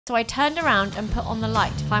So I turned around and put on the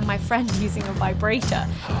light to find my friend using a vibrator.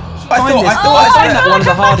 I find that one of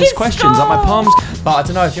the hardest questions. Like my palms. But I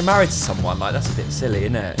don't know, if you're married to someone, like that's a bit silly,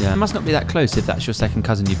 isn't it? Yeah. It must not be that close if that's your second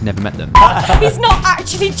cousin, you've never met them. He's not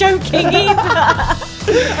actually joking either.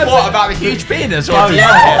 What about the huge penis? Oh yeah.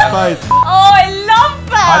 Oh, I love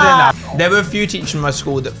that. I don't know. There were a few teachers in my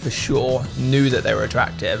school that for sure knew that they were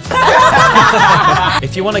attractive.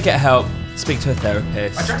 If you want to get help, speak to a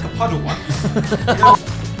therapist. I drank a puddle once.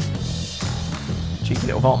 Cheeky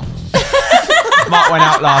little vom. Mark went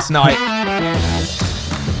out last night.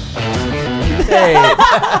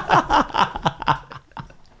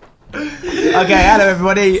 Okay, hello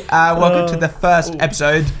everybody. Welcome to the first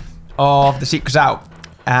episode of The Secret's Out.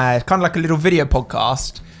 It's kind of like a little video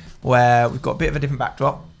podcast where we've got a bit of a different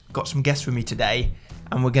backdrop. Got some guests with me today,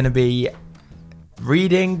 and we're going to be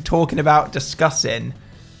reading, talking about, discussing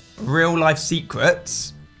real life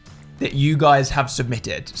secrets that you guys have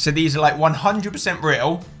submitted. So these are like 100%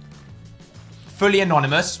 real, fully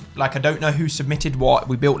anonymous. Like I don't know who submitted what.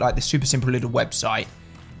 We built like this super simple little website,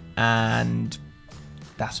 and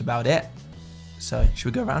that's about it. So should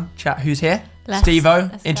we go around, chat? Who's here? Steve-O,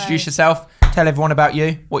 introduce yourself. Tell everyone about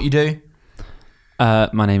you, what you do.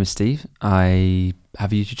 My name is Steve. I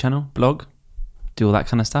have a YouTube channel, blog, do all that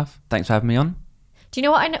kind of stuff. Thanks for having me on. Do you know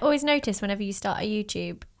what I always notice whenever you start a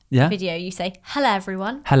YouTube video? You say, hello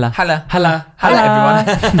everyone. Hello. Hello. Hello. Hello everyone.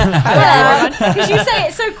 Hello everyone. Because you say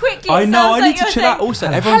it so quickly. I know, I like need to chill out. Also,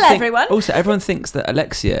 everyone. Also, everyone thinks that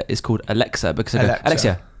Alexia is called Alexa because I go,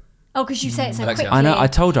 Alexia. Oh, because you say it so quickly. I know, I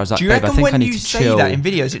told her, I was like, Do you babe, I reckon think I when need you to say chill. that in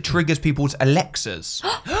videos, it triggers people's Alexas?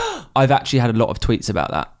 I've actually had a lot of tweets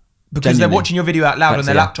about that. Because they're watching your video out loud on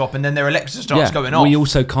their laptop and then their Alexa starts going off. We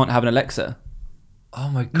also can't have an Alexa. Oh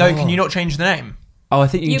my god. No, can you not change the name? Oh, I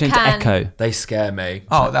think you can change to Echo. They scare me.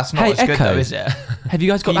 Oh, that's not Hey, as good Echo. though, is it? Have you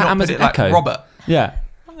guys got Can you that not Amazon put it like Echo? Robert? Yeah.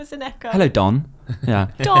 Amazon Echo. Hello, Don. Yeah.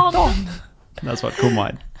 Don. That's what I call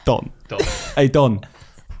mine. Don. Hey, Don.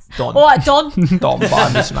 Don. All right, Don. Don,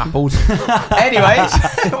 buy me some apples. Anyways,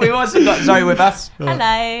 we've also got Zoe with us.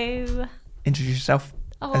 Hello. Introduce yourself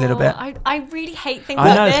Oh, a little bit. I really hate things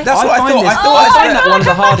I know. like this. That's what I thought. I find that one of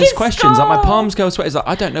the like a hardest fucking questions. Like my skull. palms go sweat. It's like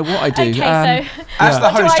I don't know what I do. Okay, so As the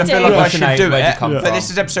what do host, I I feel do? like I Where'd should you do come it. from? But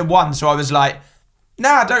this is episode 1, so I was like,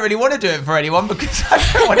 nah, I don't really want to do it for anyone because I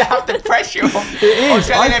don't want to have the pressure of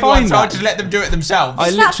telling everyone, so I'll just let them do it themselves. I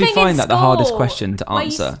It's that literally thing in find that the hardest school question to where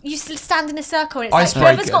answer. You stand in a circle and it's like Icebreaker.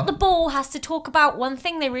 whoever's got the ball has to talk about one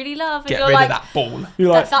thing they really love. And Get you're rid like, of that ball.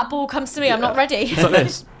 if that ball comes to me, I'm not ready. It's like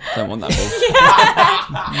this. Don't want that ball.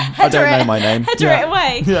 I don't know my name. Header it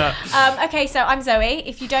away. Yeah. Okay, so I'm Zoe.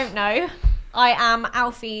 If you don't know, I am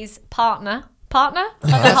Alfie's partner. Partner?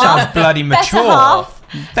 That sounds bloody mature.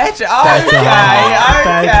 Better half. Better.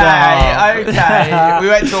 Okay. We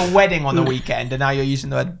went to a wedding on the weekend, and now you're using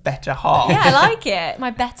the word better half. Yeah, I like it. My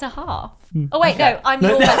better half. Oh wait, no, I'm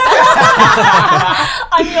your better.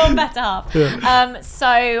 I'm your better half. So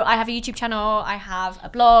I have a YouTube channel. I have a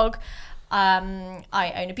blog.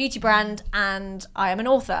 I own a beauty brand, and I am an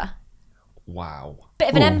author. Wow.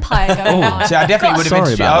 Bit of an empire going on. So I definitely would have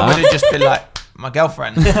been. I would have just been like my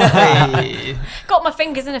girlfriend. Hey. Got my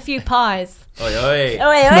fingers in a few pies. Oi, oi. Oi,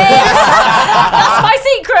 oi. That's my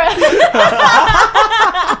secret.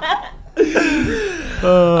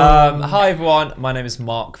 Hi everyone, my name is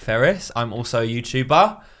Mark Ferris. I'm also a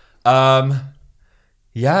YouTuber.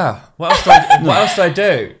 Yeah. What else do I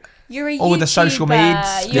do? You're a All the social medias.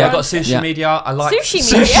 YouTuber. Yeah, I've got social media. I like Sushi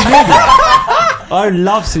media. I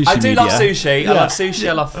love sushi. I do media. love sushi. I love sushi.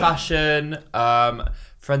 I love fashion.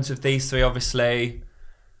 Friends with these three, obviously,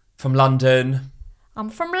 from London. I'm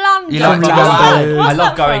from London. You like to go out. I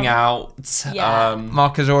love going out. Yeah.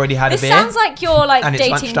 Mark has already had This a beer. sounds like you're like And it's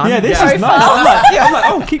dating. lunchtime. Yeah, this profile. is nice. I'm like,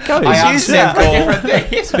 oh, keep going. I used it for different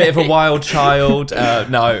things. Bit of a wild child.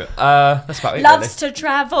 No, that's about it. Loves to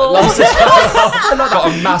travel. Loves to travel. Got a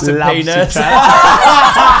massive Loves to penis.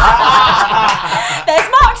 There's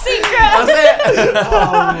Mark's secret. That's it.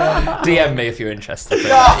 DM me if you're interested. He's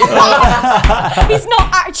not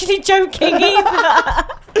actually joking either.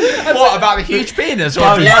 What about the huge penis?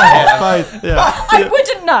 Yeah. I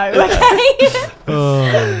wouldn't know,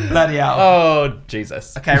 okay? Bloody hell. Oh,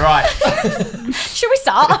 Jesus. Okay, right. Should we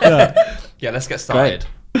start? Yeah, let's get started.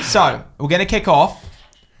 So, we're going to kick off.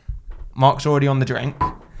 Mark's already on the drink.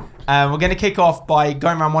 We're going to kick off by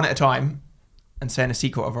going around one at a time and saying a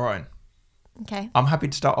secret of our own. Okay. I'm happy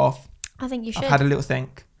to start off. I think you should. I've had a little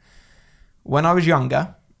think. When I was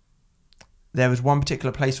younger, there was one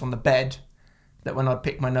particular place on the bed that when I'd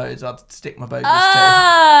pick my nose, I'd stick my bogies Can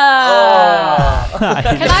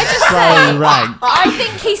I just say, I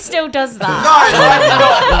think he still does that.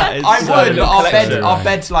 No, I would. Our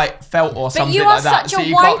bed's like felt or something like that. But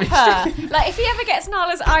you are such a wiper. Like, if he ever gets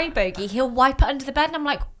Nala's eye bogey, he'll wipe it under the bed, and I'm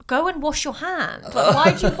like, go and wash your hand. Like,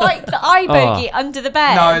 why'd you wipe the eye bogey under the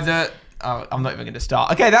bed? No, I'm not even going to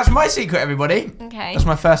start. Okay, that's my secret, everybody. Okay. That's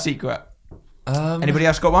my first secret. Anybody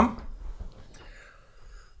else got one?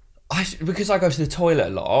 Because I go to the toilet a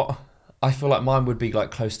lot, I feel like mine would be like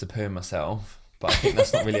close to pooing myself. But I think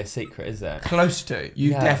that's not really a secret, is it? Close to.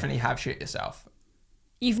 You definitely have shit yourself.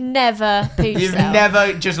 You've never pooed You've yourself.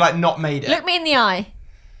 never just like not made it. Look me in the eye.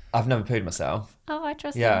 I've never pooed myself. Oh, I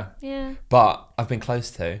trust you. Yeah. But I've been close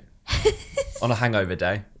to. On a hangover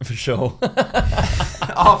day, for sure.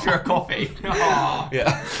 After a coffee. Oh. Yeah.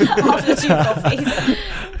 After 2 coffees.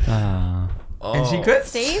 Any secrets?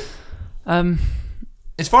 Steve?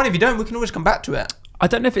 It's fine if you don't. We can always come back to it. I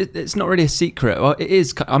don't know if it's not really a secret. Well, it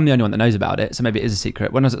is. I'm the only one that knows about it, so maybe it is a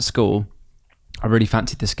secret. When I was at school, I really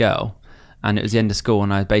fancied this girl, and it was the end of school,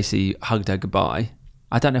 and I basically hugged her goodbye.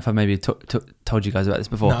 I don't know if I maybe told you guys about this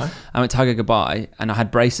before. No. I went to hug her goodbye, and I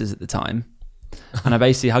had braces at the time, and I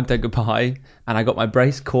basically hugged her goodbye, and I got my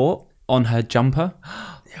brace caught on her jumper.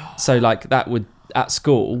 So like that would at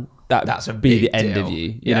school. That's a be the end deal. of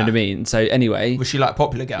you. You know what I mean? So anyway, was she like a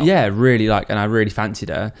popular girl? Yeah, really and I really fancied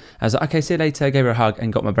her. I was like, okay, see you later. Gave her a hug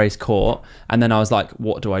and got my brace caught. And then I was like,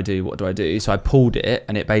 what do I do? What do I do? So I pulled it,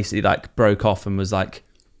 and it basically like broke off and was like.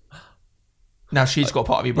 Now she's got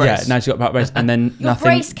part of your brace. Yeah, now she's got part of your brace, and then your nothing.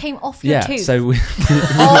 brace came off your tooth. So we.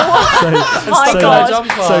 Oh my god!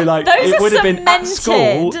 So like, those it would have been at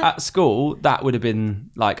cemented. school. At school, that would have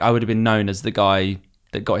been like I would have been known as the guy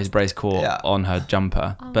that got his brace caught on her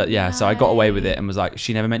jumper. But yeah, so I got away with it and was like,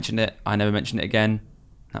 she never mentioned it. I never mentioned it again.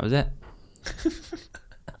 That was it.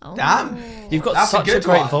 Damn. You've got such a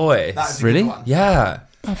great voice. That's a Really? good one. Yeah.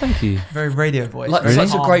 Oh, thank you. Very radio voice. Like Very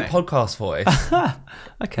such a great calming. podcast voice.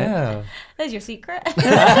 Okay. Yeah. There's your secret.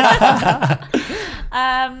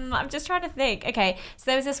 I'm just trying to think. Okay, so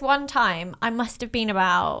there was this one time, I must have been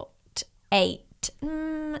about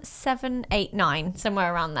 7, 8, 9,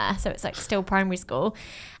 somewhere around there. So it's like still primary school.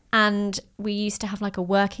 And we used to have like a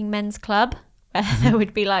working men's club where there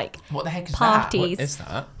would be like what the heck is parties. What is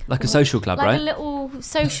that? Like a social club, like right? a little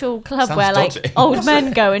social club Sounds where like dodgy. old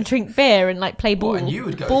men go and drink beer and like play ball. What, and you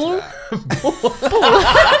would go ball? to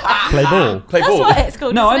that? Play ball. Play That's ball. what it's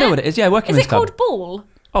called. No, I isn't know it? what it is. Yeah, working Is men's it club. called ball?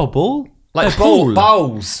 Oh, ball? Like No, pool.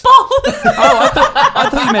 bowls. Balls. I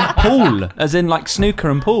thought you meant pool, as in like snooker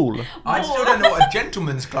and pool. I still don't know what a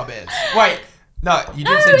gentleman's club is. Wait, no, you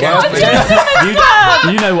didn't say it's not a gentleman's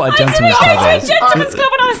club. You know what a gentleman's I club was is. in gentleman's club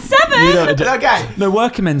when I was 7. You know what a Okay, no,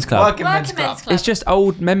 working men's club. working men's Working club. men's club. It's just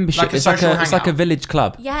old membership. Like a it's like social it's like a hangout. village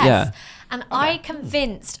club. Yes. Yeah. And I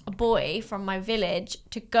convinced a boy from my village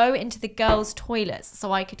to go into the girls' toilets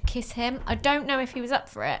so I could kiss him. I don't know if he was up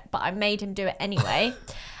for it, but I made him do it anyway.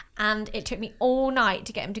 And it took me all night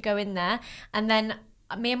to get him to go in there. And then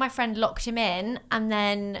me and my friend locked him in and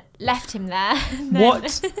then left him there. And then,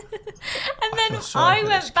 What? And then feel sorry I for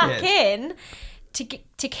went this back kid. in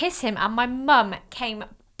to kiss him. And my mum came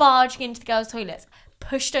barging into the girls' toilets,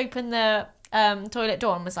 pushed open the toilet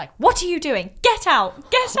door and was like, "What are you doing? Get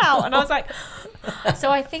out! Get out!" And I was like,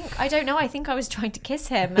 so I think I was trying to kiss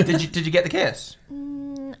him. Did you get the kiss?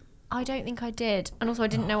 I don't think I did, and also I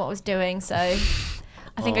didn't know what I was doing, so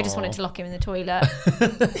I think I just wanted to lock him in the toilet.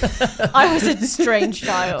 I was a strange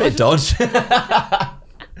child. Bit dodge.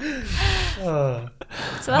 So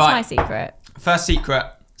that's Right. my secret. First secret.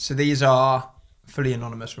 So these are fully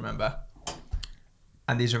anonymous, remember?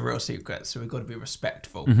 And these are real secrets, so we've got to be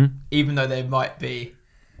respectful, even though they might be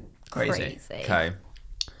crazy. Okay.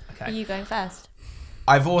 Are you going first?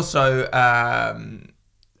 I've also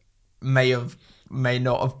may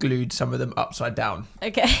not have glued some of them upside down.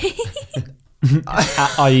 Okay.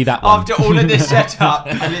 i.e. that one. After all of this setup,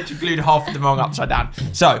 I literally glued half of them wrong upside down.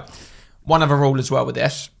 So, one other rule as well with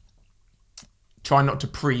this: try not to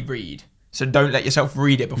pre-read. So don't let yourself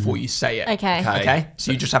read it before you say it. Okay. Okay.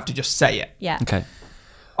 So you just have to just say it. Yeah. Okay.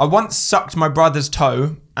 I once sucked my brother's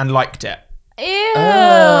toe and liked it. Ew.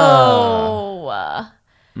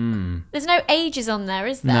 There's no ages on there,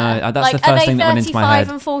 is there? No, that's the first thing that went into my head. Are they 35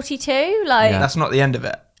 and 42? Like, Yeah. That's not the end of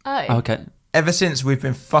it. oh. Okay. Ever since we've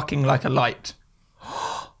been fucking like a light.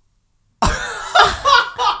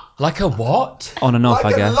 Like a what? On and off,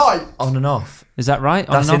 I guess. light. On and off. Is that right?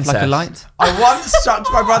 On That's and off like a incest. light? I once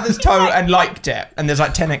sucked my brother's toe and liked it. And there's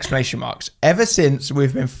like 10 exclamation marks. Ever since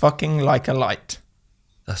we've been fucking like a light.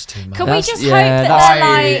 That's too much. Can we That's- just yeah, hope that that's-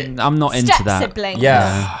 they're like I'm not into step that. siblings?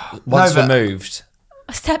 Yeah. Once No, but- removed.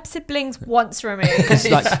 Step siblings once removed. Because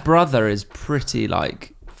like brother is pretty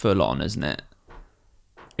like full on, isn't it?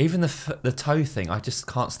 Even the toe thing, I just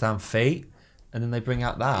can't stand feet. And then they bring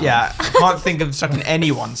out that. Yeah, I can't think of sucking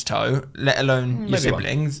anyone's toe, let alone your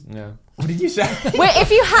siblings. Yeah. What did you say? Wait, if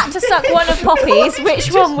you had to suck one of Poppy's,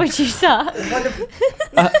 which one would you suck?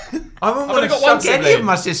 I wouldn't want to got one suck any sibling. of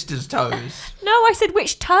my sister's toes. No, I said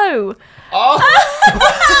which toe.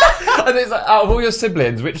 Oh! And it's like, out of all your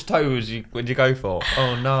siblings, which toe would you go for?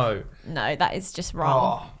 Oh no. No, that is just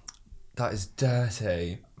wrong. Oh, That is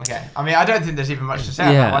dirty. okay. I mean, I don't think there's even much to say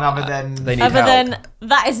on that one other than They need Other help. than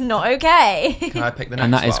that is not okay. Can I pick the next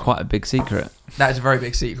And that is one? quite a big secret. that is a very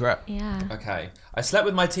big secret. Yeah. Okay. I slept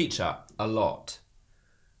with my teacher a lot.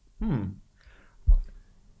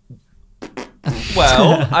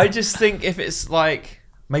 Well, I just think if it's like,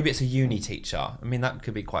 maybe it's a uni teacher. I mean, that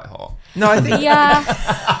could be quite hot. No, I think Yeah.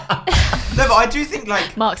 no, but I do think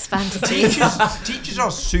like Mark's fantasy. teachers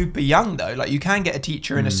are super young though. Like you can get a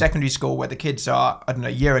teacher in a secondary school where the kids are, I don't know,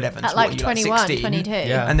 year 11. At so like what, 21, 16, 22.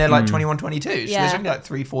 Yeah. and they're like 21, 22. So Yeah. there's only like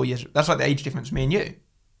 3-4 years. That's like the age difference between me and you.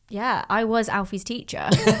 Yeah, I was Alfie's teacher.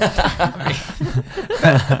 Like,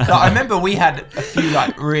 I remember we had a few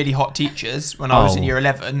like really hot teachers when I was in Oh, year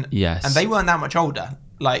 11. yes. And they weren't that much older.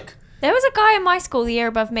 Like, There was a guy in my school the year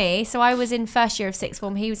above me. So I was in first year of sixth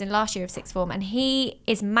form. He was in last year of sixth form. And he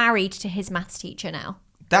is married to his maths teacher now.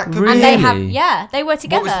 that could Really? And be. they have, yeah, they were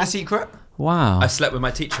together. What was the secret? Wow. I slept with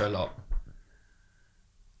my teacher a lot.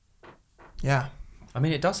 Yeah. I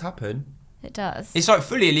mean, it does happen. It does. It's like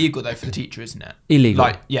fully illegal though for the teacher, isn't it? Illegal.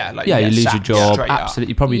 Like, yeah, like yeah, you get lose your sacked job. straight up. Absolutely.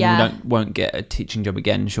 You probably Yeah. won't get a teaching job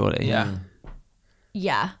again, surely. Yeah.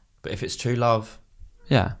 Yeah. But if it's true love,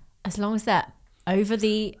 Yeah. As long as they're over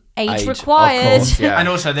the age of required. course, yeah. And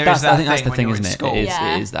also there is That's, that I think that's thing the when thing, you're in isn't it? school. It is,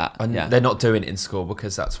 Yeah. it is that. and Yeah. they're not doing it in school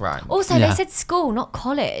because that's right. Also, Yeah. they said school, not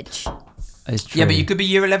college. It's true. Yeah, but you could be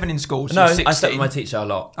year 11 in school. So No, you're I 16. slept with my teacher a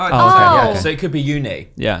lot. Oh, Oh, okay. Oh. Okay. So it could be uni.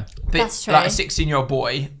 Yeah. But That's true. like a 16-year-old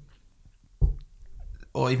boy,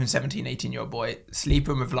 or even 17, 18-year-old boy,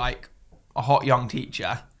 sleeping with like a hot young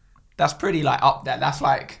teacher, that's pretty like up there. That's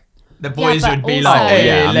like, the boys but would be also- like, hey,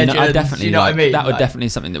 yeah, I mean, legends, I definitely, you know what I like, mean? that would Like, definitely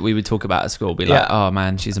something that we would talk about at school. Be like, Yeah. oh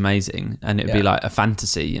man, she's amazing, and it'd be Yeah. like a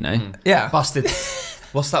fantasy, you know. Yeah. Busted.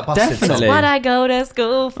 What's that busted? Definitely. What I go to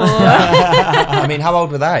school for. I mean, how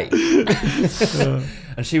old were they?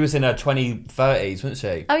 And she was in her 30s, wasn't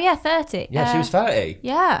she? Oh, yeah, 30. Yeah, she was 30.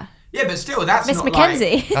 Yeah. Yeah, but still, that's Miss not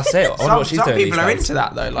Mackenzie. like... That's it. I wonder Some, what she's some doing people these are days. into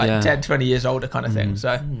that though, like Yeah. 10, 20 years older kind of thing. So,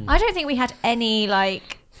 I don't think we had any,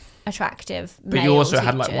 like, attractive but male you also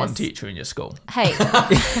had like teachers. one teacher in your school. Hey,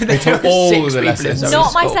 They took all the people in lessons. Zoe's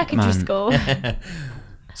not my school. secondary Man. school.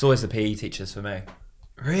 It's always the PE teachers for me.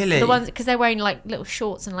 Really? The ones, because they're wearing, like, little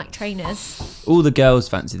shorts and, like, trainers. All the girls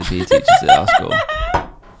fancy the PE teachers at our school.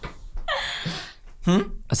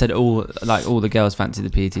 I said all the girls fancy the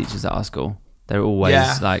PE teachers at our school. They're always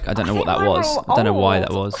Yeah. like, I don't know I what think that mine was. were I don't know why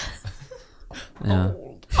that old. was. Yeah.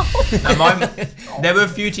 There were a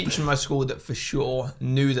few teachers in my school that for sure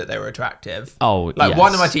knew that they were attractive. Oh, Like yes.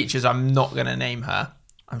 one of my teachers, I'm not going to name her.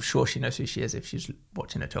 I'm sure she knows who she is if she's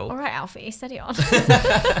watching at all. All right, Alfie, steady on.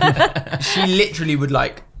 She literally would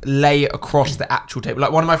like lay across the actual table.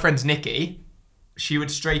 Like one of my friends, Nikki, she would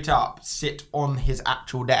straight up sit on his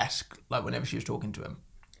actual desk, like whenever she was talking to him.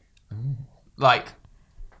 Like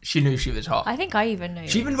she knew she was hot. I think I even knew.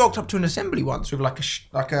 She even walked up to an assembly once with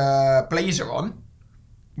like a blazer on,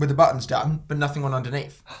 with the buttons done, but nothing on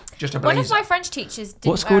underneath. Just a blazer. One of my French teachers didn't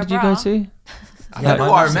What school wear a did you bra. go to? I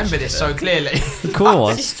know I remember this so clearly. Of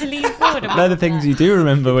course. Just to lean forward. They're the things you do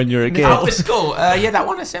remember when you're a kid. Oh, school. Yeah, that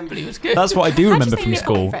one assembly was good. That's what I do How'd you remember say from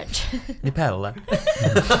nipple in school. French? Nipple.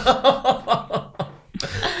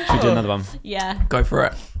 Should we do another one? Yeah. Go for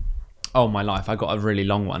it. Oh, my life. I got a really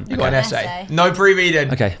long one. You got an An essay. essay. No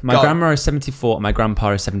pre-reading. Okay, my Go. grandma is 74 and my grandpa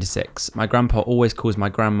is 76. My grandpa always calls my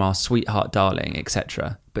grandma sweetheart, darling,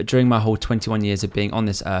 etc. But during my whole 21 years of being on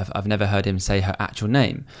this earth, I've never heard him say her actual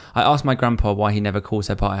name. I asked my grandpa why he never calls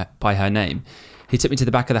her by her name. He took me to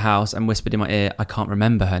the back of the house and whispered in my ear, I can't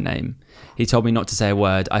remember her name. He told me not to say a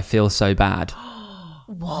word. I feel so bad.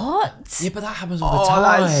 What? Yeah, but that happens all the Oh,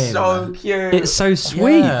 time. that's so cute. It's so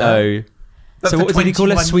sweet, Yeah. though. But So for what did he call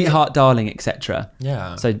her? 21 Sweetheart, darling, etc.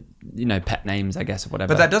 Yeah. So, you know, pet names, I guess, or whatever.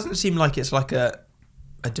 But that doesn't seem like it's like a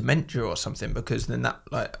dementia or something, because then that,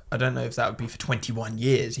 like, I don't know if that would be for 21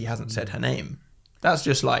 years he hasn't said her name. That's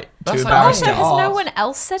just like That's too like- embarrassing. Also, has to no ask. one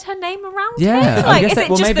else said her name around Yeah, him? I Like, guess is that, it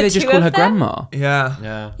well, just maybe the they just two call of her them? grandma. Yeah.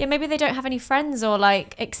 Yeah. Yeah, maybe they don't have any friends or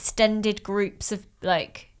like extended groups of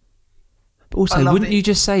like. But I also, love wouldn't it. you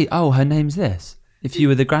just say, oh, her name's this? If you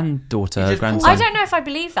were the granddaughter, You just grandson. I don't know if I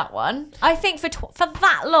believe that one. I think for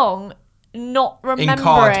that long, not remembering. In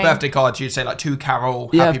cards, birthday cards, you'd say like to Carol,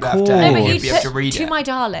 happy birthday. No, And but you'd you'd be able to put read to it. my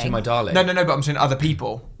darling. To my darling. No, but I'm saying other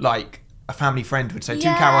people, like a family friend would say to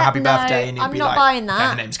Carol, happy birthday, and you'd I'm be not like, buying that. okay,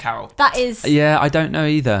 her name's Carol. That is. Yeah, I don't know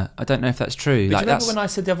either. I don't know if that's true. But Like, do you remember when I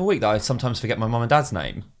said the other week that I sometimes forget my mum and dad's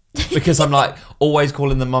name? Because I'm like always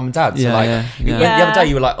calling them mum and dad. So the other day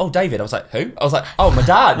you were like, oh, David. I was like, who? I was like, oh, my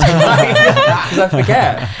dad. Because I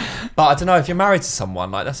forget. But I don't know, if you're married to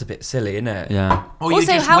someone, like that's a bit silly, isn't it? Yeah. Or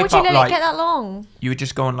Also, how would you let it get that long? You would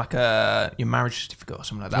just go on like your marriage certificate or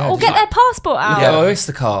something like that. Or get their passport out. Yeah,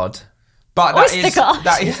 Oyster card. But Oyster card.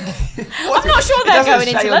 That is I'm not sure they're going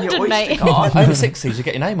into London, mate. Over 60s, you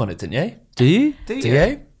get your name on it, didn't you? Do you? Do you? Do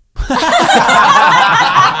you?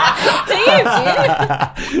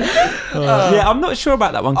 Yeah, I'm not sure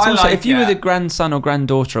about that one. 'Cause also, like if you were the grandson or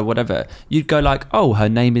granddaughter or whatever, you'd go like, "Oh, her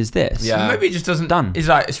name is this." Yeah. Maybe it just doesn't. Done. It's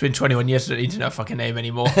like, it's been 21 years, so I don't need to know her fucking name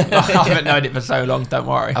anymore. Like, I haven't known it for so long, don't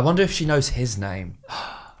worry. I wonder if she knows his name.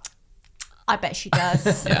 I bet she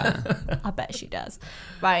does. Yeah. I bet she does.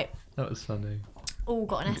 Right. That was funny. Oh,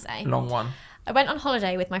 got an essay. Long one. I went on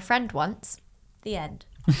holiday with my friend once. The end.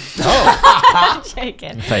 Oh.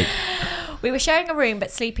 Joking. Fake. We were sharing a room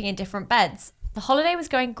but sleeping in different beds. The holiday was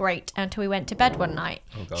going great until we went to bed one night.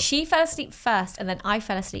 Oh, God. She fell asleep first and then I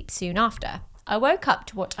fell asleep soon after. I woke up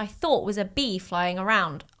to what I thought was a bee flying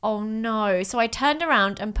around. Oh no. So I turned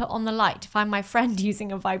around and put on the light to find my friend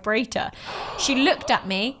using a vibrator. She looked at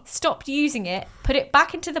me, stopped using it, put it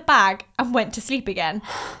back into the bag and went to sleep again.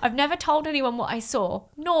 I've never told anyone what I saw,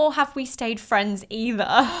 nor have we stayed friends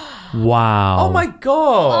either. Wow. Oh my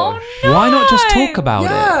god. Oh no. Why not just talk about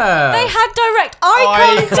it? Yeah. They had direct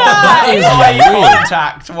eye contact. Eye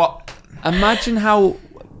contact. What? Imagine how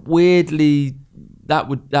weirdly that's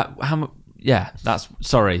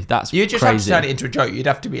You just crazy. have to turn it into a joke. You'd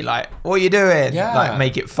have to be like, what are you doing? Yeah. Like,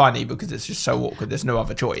 make it funny because it's just so awkward. There's no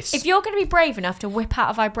other choice. If you're going to be brave enough to whip out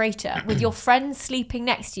a vibrator with your friend sleeping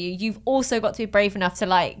next to you, you've also got to be brave enough to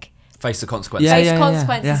like Face the consequences. Yeah, face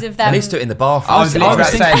consequences of them. At least do it in the bathroom. I was literally about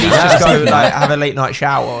to say, at least thinking just go that. like have a late night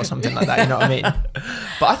shower or something like that. You know what I mean?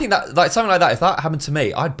 But I think that, like something like that, if that happened to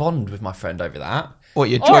me, I'd bond with my friend over that. What,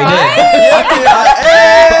 you All join in? I'd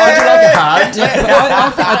do like a hand. I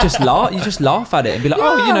think I just laugh. You just laugh at it and be like,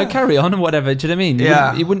 "Oh, you know, carry on" or whatever. Do you know what I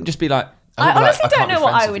mean? You wouldn't just be like, I I'd be like, honestly I don't can't be know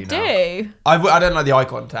what friends I with would you now. do. I don't like the eye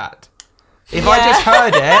contact. If I just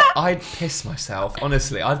heard it, I'd piss myself.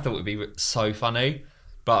 Honestly, I thought it would be so funny,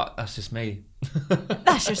 but that's just me.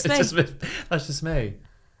 That's just me. That's just me.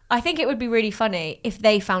 I think it would be really funny if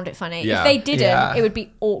they found it funny. Yeah. If they didn't, Yeah. it would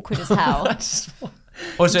be awkward as hell.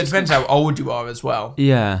 also it depends how old you are as well.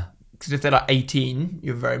 "Yeah." Because if they're like 18,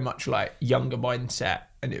 you're very much like younger mindset,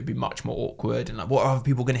 and it would be much more awkward. And like, what are other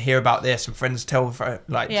people going to hear about this? And friends tell,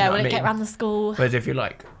 like, do you Yeah, know when what I it get mean? around the school. Whereas if you're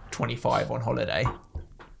like 25 on holiday,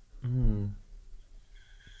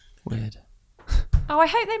 Weird. Oh, I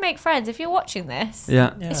hope they make friends. If you're watching this,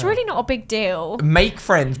 Yeah. it's really not a big deal. make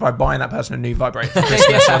friends by buying that person a new vibrator for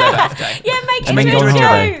Christmas or their birthday. Yeah, make And then it go on a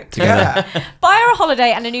holiday joke. together. Yeah. Buy her a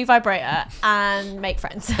holiday and a new vibrator and make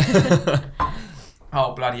friends.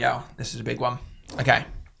 Oh, bloody hell. This is a big one. Okay.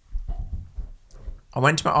 I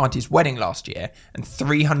went to my auntie's wedding last year and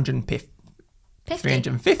 350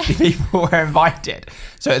 people were invited.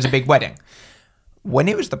 So it was a big wedding. When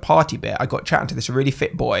it was the party bit, I got chatting to this really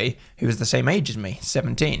fit boy who was the same age as me,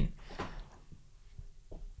 17.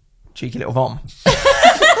 Cheeky little vom.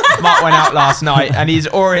 Mark went out last night and he's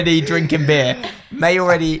already drinking beer. May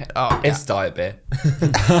already... Oh, yeah. It's diet beer.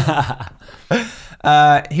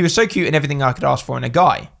 He was so cute and everything I could ask for in a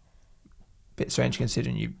guy. Bit strange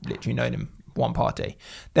considering you literally known him one party.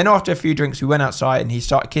 Then after a few drinks, we went outside and he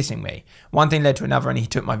started kissing me. One thing led to another and he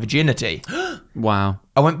took my virginity. Wow.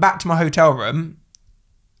 I went back to my hotel room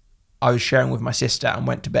I was sharing with my sister and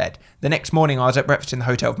went to bed. The next morning, I was at breakfast in the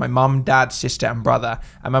hotel with my mum, dad, sister and brother,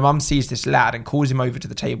 and my mum sees this lad and calls him over to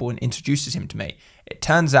the table and introduces him to me. It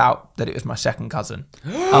turns out that it was my second cousin.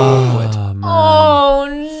 Awkward. Oh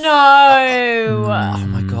no! Oh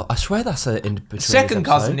my god! I swear that's a in between. Second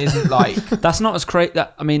cousin isn't like... That's not as crazy.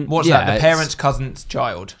 I mean, What's yeah, that? The it's- parent's cousin's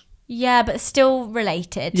child. Yeah, but still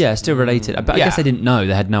related. Yeah, still related. But I Yeah. guess they didn't know.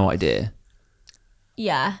 They had no idea.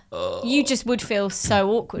 Yeah. You just would feel so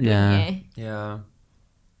awkward, Yeah. wouldn't you? Yeah.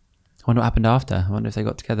 I wonder what happened after. I wonder if they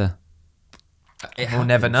got together. We'll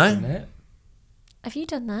never know. doesn't it? Have you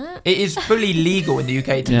done that? It is fully legal in the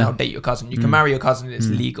UK to Yeah. now date your cousin. You can marry your cousin. It's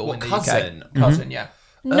legal What, in the cousin? UK. Cousin, yeah.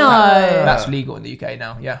 No. That's legal in the UK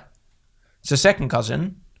now, yeah. So second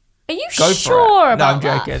cousin, Are you go for sure it. about No,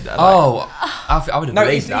 I'm that? joking. I would have No,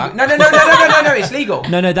 believed it's legal. that. No, it's legal.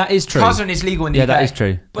 No, that is true. Cousin is legal in the Yeah, UK. that is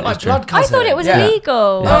true. But That like is true. blood I cousin. thought it was Yeah.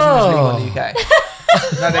 illegal. Cousin is legal in the UK.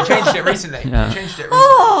 No, they changed it recently. Yeah. They changed it recently.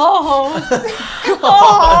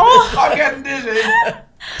 Oh, I'm getting dizzy.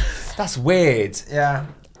 That's weird. Yeah.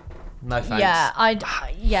 No thanks.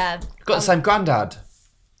 Yeah, Got the same granddad,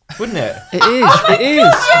 wouldn't it? It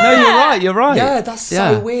is. No, you're right. Yeah, that's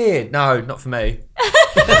so weird. No, not for me.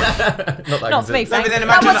 Not for me, No, but thanks. then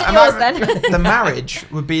That wasn't yours then. The marriage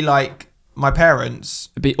would be like my parents,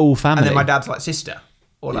 It'd be all family. and then my dad's like sister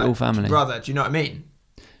or like all family. brother. Do you know what I mean?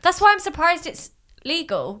 That's why I'm surprised it's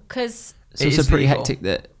legal, because... So it's pretty hectic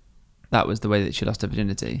that was the way that she lost her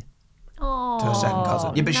virginity. To her second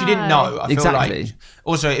cousin. Yeah, but she didn't know. I feel Exactly. like.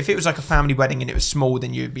 Also, if it was like a family wedding and it was small,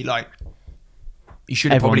 then you'd be like, you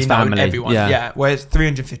should have Everyone's probably known family, everyone. yeah. Yeah. Whereas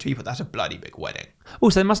 350 people, that's a bloody big wedding.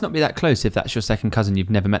 Also, it must not be that close if that's your second cousin.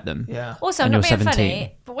 You've never met them. Yeah. Also, And I'm not you're being 17.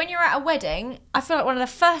 funny, but when you're at a wedding, I feel like one of the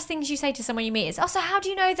first things you say to someone you meet is, "Oh, so how do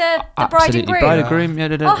you know the bride and Absolutely. groom? Bride and groom.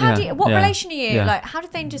 Yeah. Oh, how do you, what relation are you? Yeah. Like, how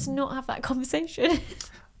did they just not have that conversation?"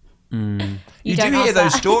 You don't do hear ask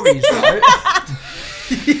those that. stories, right?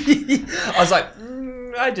 I was like,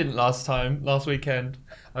 I didn't last weekend.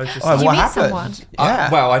 I was just. Oh, Did you what meet happened? someone? Yeah.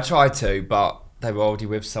 Well, I tried to, but they were already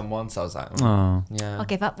with someone, so I was like, Oh. yeah. I'll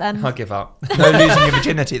give up then. I'll give up. No losing your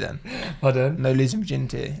virginity then. Pardon? No losing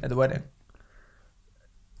virginity at the wedding.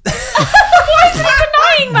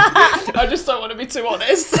 Denying that. I just don't want to be too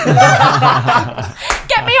honest. Get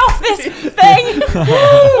me off this thing.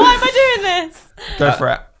 Why am I doing this? Go for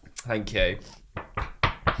it. Thank you.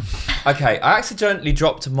 Okay, I accidentally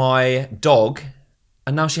dropped my dog,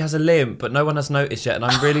 and now she has a limp, but no one has noticed yet, and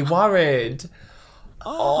I'm really worried.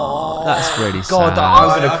 That's really God, sad.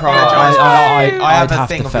 I'm gonna cry. I have I'd a have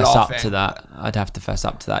thing to of fess up laughing. to that. I'd have to fess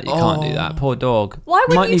up to that. You can't do that. Poor dog. Why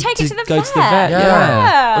wouldn't Might you need take it to the go vet? to the vet.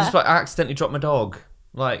 Yeah. I just like accidentally dropped my dog.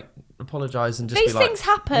 Like, apologise and just These be like, things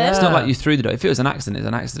happen. Yeah. It's not like you threw the dog. If it was an accident, it's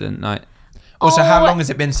an accident. Like, Also, Oh. how long has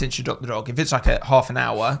it been since you dropped the dog? If it's like a half an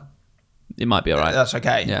hour, it might be all right. that's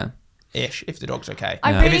okay. Yeah. Ish, if the dog's okay.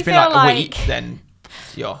 I Yeah. If really it's been feel like a week, then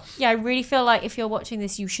you're... Yeah, I really feel like if you're watching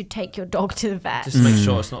this, you should take your dog to the vet. just make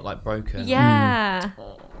sure it's not like broken. Yeah.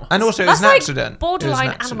 And also, it That's was an like accident. It was borderline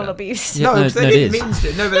an accident. animal abuse. Yeah. No, No, they no, it didn't is. mean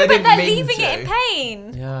to. No, but No, they but didn't they're mean leaving to. it in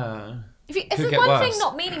pain. Yeah. If Could there's get one worse. thing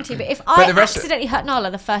not meaning to, but if But I the rest- accidentally hurt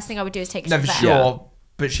Nala, the first thing I would do is take her No, to for the vet. sure.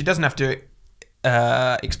 But she doesn't have to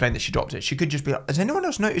explain that she dropped it. She could just be like, has anyone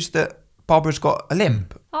else noticed that Barbara's got a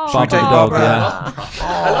limp? Oh. Should we take Barbara the Barbara? dog,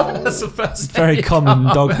 I love it. That's the first Very name. common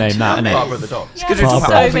dog name, that, isn't it? Barbara the dog. Yeah, Because there's we Barbara. talk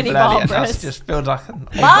about so old many people earlier, and Barbaras. that just feels like an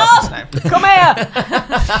old Bob! person's name. Come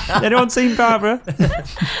here. Anyone seen Barbara?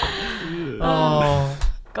 Oh.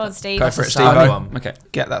 Go on, Steve. Go for it, a sad Steve. one. Okay.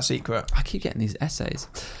 Get that secret. I keep getting these essays.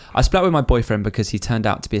 I split up with my boyfriend because he turned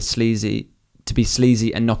out to be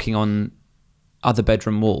sleazy and knocking on other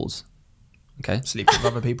bedroom walls. Okay. Sleeping with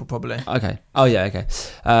other people, probably. Okay. Oh yeah. Okay.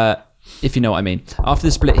 If you know what I mean. After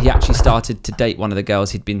the split, he actually started to date one of the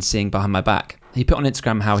girls he'd been seeing behind my back. He put on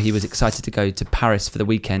Instagram how he was excited to go to Paris for the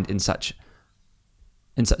weekend in such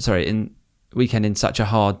a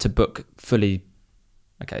hard to book fully.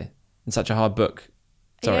 Okay. In such a hard book.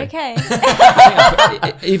 Are you Sorry. okay?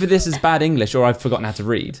 Either this is bad English or I've forgotten how to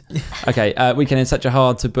read. Okay. Weekend in such a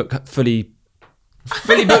hard to book fully.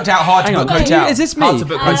 Fully booked out, hard to Hang on. book hotel. Is this me? Hard to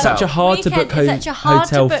book In hotel. such a hard to book Weekend is such a hard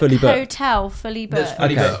hotel to book fully booked. hotel fully booked. That's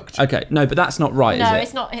fully booked. Okay. No, but that's not right, No, is it?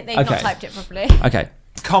 it's not. They've Okay. not typed it properly. Okay.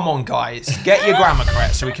 Come on, guys. Get your grammar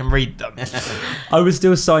correct so we can read them. I was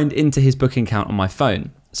still signed into his booking count on my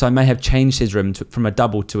phone, so I may have changed his room from a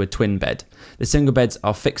double to a twin bed. The single beds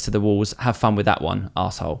are fixed to the walls. Have fun with that one,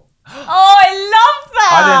 arsehole. Oh, I love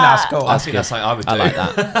that. I think that's cool. I think that's something I would do. I like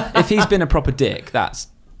that. If he's been a proper dick,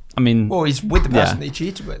 Well, he's with the person Yeah. that he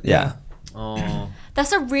cheated with. yeah. Oh.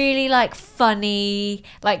 That's a really like funny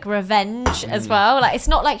like revenge as well. Like it's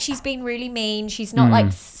not like she's been really mean. She's not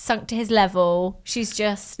like sunk to his level. She's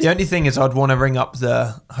just The only thing is, I'd want to ring up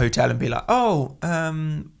the hotel and be like, "Oh,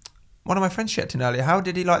 one of my friends checked in earlier. How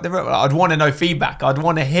did he like the room?" I'd want to know feedback. I'd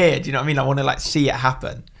want to hear. Do you know what I mean? I want to like see it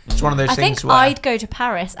happen. It's one of those I things think where I'd go to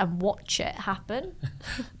Paris and watch it happen.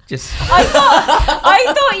 just I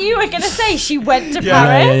thought you were gonna say she went to Yeah,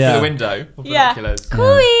 Paris. yeah. For the window. Or Yeah. binoculars.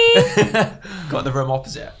 Cooey. got the room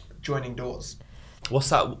opposite, joining doors. What's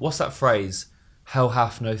that phrase? Hell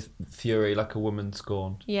hath no fury like a woman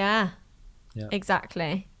scorned. Yeah. Yeah.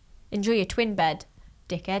 Exactly. Enjoy your twin bed,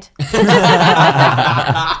 dickhead.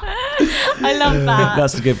 I love that.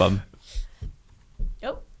 That's a good one.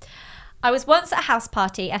 Oh. I was once at a house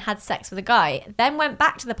party and had sex with a guy, then went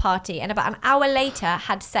back to the party and about an hour later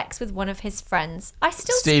had sex with one of his friends. I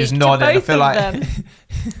still Steve's speak nodding. to I both feel of like them.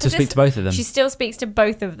 To speak to both of them. She still speaks to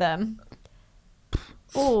both of them.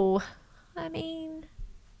 Oh, I mean...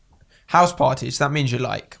 house parties. That means you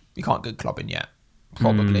can't go clubbing yet.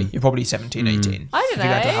 Probably. You're probably 17, 18. I don't if you're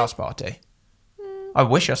going to a know. house party. I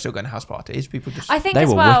wish I was still going to house parties. People just... I think They as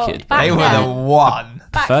were well. wicked, Back they were then, the one.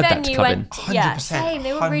 back Preferred then that to you clubbing. went. Yeah, 100%, same.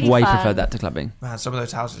 They were really Way fun. preferred that to clubbing. Man, some of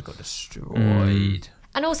those houses got destroyed.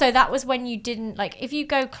 And also, that was when you didn't like. If you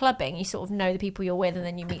go clubbing, you sort of know the people you're with, and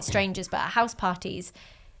then you meet strangers. But at house parties,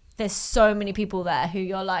 there's so many people there who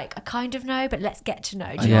you're like, I kind of know, but let's get to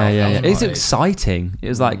know. Do you know what I mean? It's exciting. It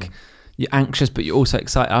was like you're anxious, but you're also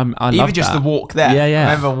excited. I love Even just that. the walk there. Yeah.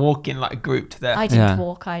 I remember walking like a group to there. I didn't Yeah.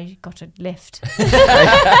 walk. I got a lift.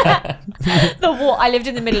 The walk. I lived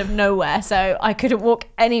in the middle of nowhere, so I couldn't walk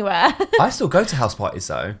anywhere. I still go to house parties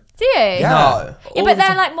though. Do you? Yeah. No. Yeah, but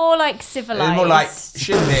they're like more like civilized. It's more like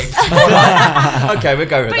shindig. More like, Okay, we'll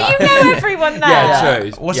go with But that. you know everyone there. Yeah,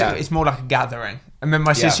 true. what's Yeah. it? It's more like a gathering. I remember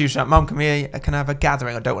my sister used to say, Mum, can I have a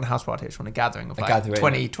gathering? I don't want a house party. I just want a gathering of like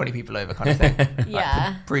gathering. 20 people over kind of thing. Yeah.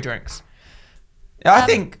 Like pre-drinks. Yeah, I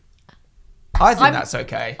think I'm- that's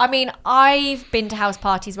okay. I mean, I've been to house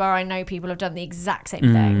parties where I know people have done the exact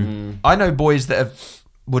same thing. I know boys that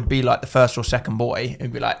would be like the first or second boy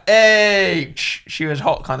and be like, hey, she was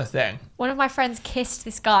hot kind of thing. One of my friends kissed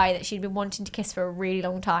this guy that she'd been wanting to kiss for a really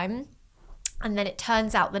long time. And then it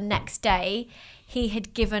turns out the next day, he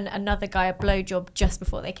had given another guy a blowjob just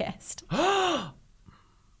before they kissed. Oh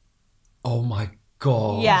my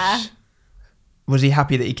god. Yeah. Was he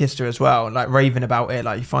happy that he kissed her as well? Like raving about it,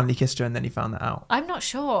 like he finally kissed her and then he found that out. I'm not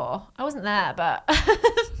sure. I wasn't there, but...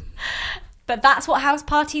 But that's what house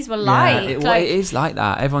parties were like. It Like, is like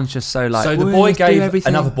that. Everyone's just so like. So the "Well, boy let's do gave everything."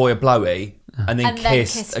 another boy a blowy and then and then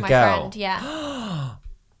kissed kissed a my girl. friend, yeah.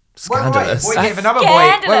 Scandalous. Wait, a boy gave another boy.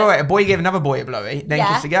 Scandalous. Wait, a boy gave another boy a blowy, then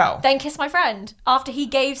Yeah. kissed a girl. Then kissed my friend after he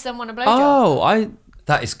gave someone a blowjob. Oh,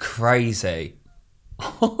 That is crazy.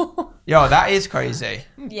 Yo, that is crazy.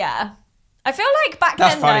 Yeah. I feel like back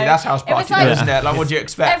That's then, funny. though, That's house it was party, like isn't it? Like, what do you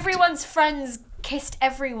expect? everyone's friends kissed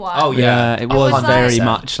everyone. Oh, yeah. It was was very like-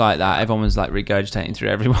 much like that. Everyone was like regurgitating through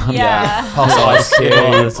everyone. Yeah. Pass ice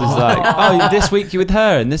It was just like, oh, this week you're with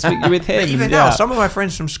her, and this week you're with him. But even now, some of my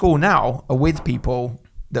friends from school now are with people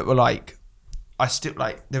that were like, I still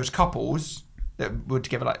like. There was couples that were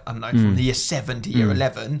together, like I don't know, from the year 7 to year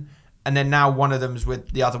 11, and then now one of them's with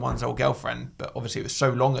the other one's old girlfriend. But obviously, it was so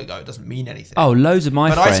long ago, it doesn't mean anything. Oh, loads of my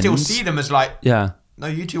but friends. I still see them as like, Yeah, no,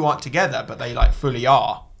 you two aren't together, but they like fully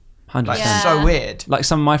are. 100%. Like Yeah. so weird. Like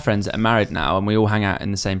some of my friends that are married now, and we all hang out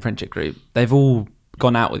in the same friendship group. They've all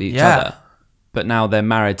gone out with each Yeah. other, but now they're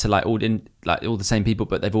married to like all the same people,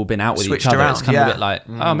 but they've all been out with Switched each other. around, It's kind of a bit like,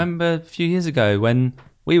 oh, remember a few years ago when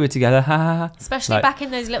we were together? Ha ha ha. Especially Like- back in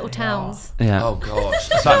those little towns. Yeah. Oh gosh.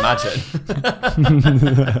 So imagine.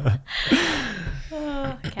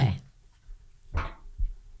 Okay.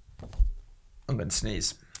 I'm going to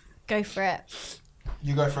sneeze. Go for it.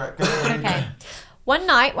 You go for it. Okay. One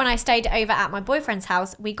night when I stayed over at my boyfriend's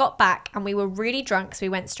house, we got back and we were really drunk, so we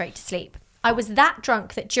went straight to sleep. I was that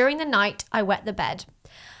drunk that during the night I wet the bed.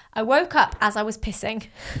 I woke up as I was pissing.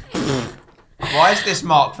 Why is this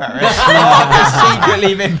Mark Ferris? Mark has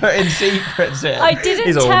secretly been putting secrets in. I didn't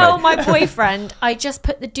He's all tell mate. my boyfriend. I just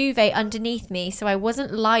put the duvet underneath me so I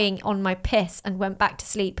wasn't lying on my piss and went back to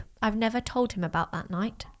sleep. I've never told him about that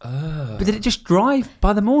night. But did it just drive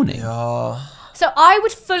by the morning? Oh, So I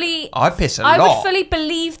would fully... I piss a I lot. would fully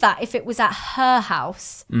believe that if it was at her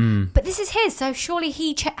house. But this is his, so surely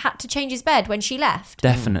he had to change his bed when she left.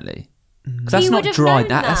 Definitely. 'Cause that's He not would have dry. known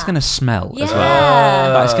That's that. going to smell as Yeah.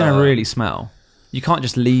 well. That's going to really smell. You can't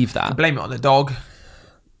just leave that Blame it on the dog.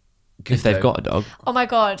 if they've got a dog. Oh my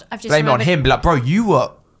God, I've just Blame it on remembered. him. Be like, bro, you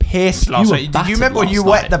were pissed last were night. Did you battered remember when last you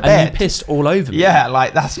wet night the and bed? you pissed all over me. Yeah,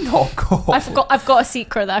 like that's not cool. I've got a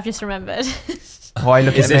secret that I've just remembered. Why are you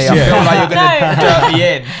looking Is at me? this I you? feel like you're going to No. dirt me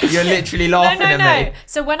in. You're literally laughing at me.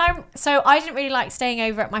 So I didn't really like staying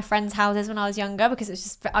over at my friends' houses when I was younger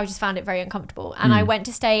because I just found it very uncomfortable. And I went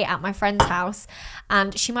to stay at my friend's house,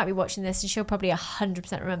 and she might be watching this, and she'll probably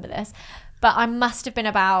 100% remember this. But I must have been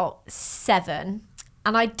about 7,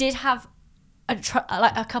 and I did have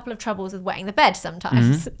a couple of troubles with wetting the bed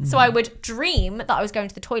sometimes. So I would dream that I was going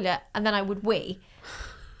to the toilet, and then I would wee.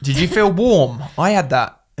 Did you feel warm? I had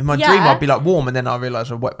that. In my Yeah. dream, I'd be like warm, and then I realised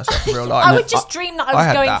I wet myself in real life. I would just dream that I was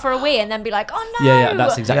had going that. for a wee, and then be like, "Oh no!" Yeah,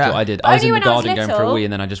 that's exactly Yeah. what I did. But I was only in the when I was garden going for a little. wee,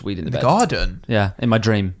 and then I just weed in the the bed. garden. Yeah, in my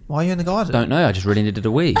dream. Why are you in the garden? Don't know. I just really needed a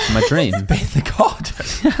wee in my dream. Be in the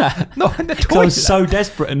garden. Not in the I toilet. was so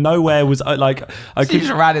desperate, and nowhere was like. I So you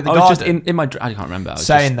just ran in the I was just garden? in my. I can't remember. I was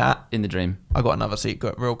Saying just that, in the dream. I got another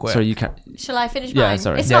secret real quick. Sorry, you can. Shall I finish Yeah, mine?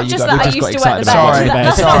 sorry. It's Yeah, not you just go. that We I just used got to wet the excited bed. about it.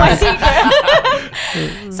 That's not my Sorry. secret.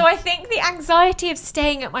 So I think the anxiety of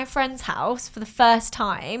staying at my friend's house for the first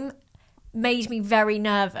time made me very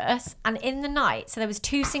nervous. And in the night, so there was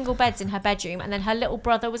 2 single beds in her bedroom, and then her little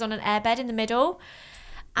brother was on an airbed in the middle,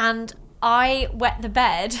 and I wet the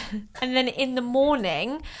bed. And then in the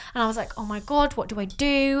morning, and I was like, oh my God, what do I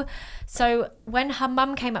do? So when her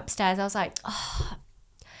mum came upstairs, I was like, oh,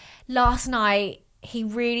 last night he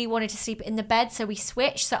really wanted to sleep in the bed, so we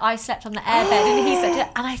switched. So I slept on the airbed and he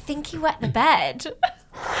slept, and I think he wet the bed.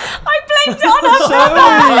 I blamed it on her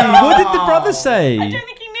brother. What did the brother say? I don't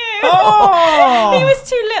think he knew. Oh! He was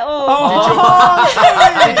too little.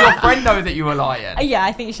 Did your friend know that you were lying? Yeah,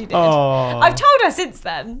 I think she did. Oh. I've told her since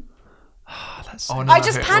then. Oh, no, I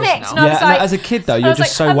just panicked and I was like, as a kid though, I you're was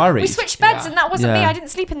just like, so worried. We switched beds Yeah. and that wasn't me. Yeah. I didn't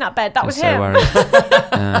sleep in that bed. That was so him. worried.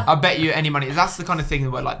 I bet you any money. That's the kind of thing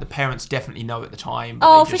where like the parents definitely know at the time. But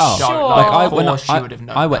Oh, they for just don't. sure. Like, Like, of course she would have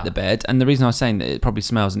known. I wet that. the bed, and the reason I was saying that it probably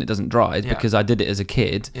smells and it doesn't dry is Yeah. because I did it as a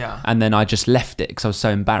kid, Yeah. and then I just left it because I was so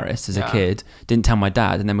embarrassed as a Yeah. kid. Didn't tell my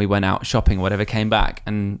dad, and then we went out shopping or whatever, came back,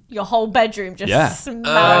 and Your whole bedroom just Yeah. smelled.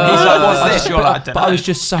 He's like, what's this? You're like, but I was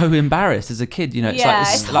just so embarrassed as a kid. You know, Yeah,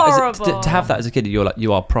 it's it's like horrible. to have that as a kid. You're like,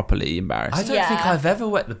 you are properly embarrassed. I don't Yeah. think I've ever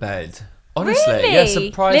wet the bed. Honestly, Really? yeah,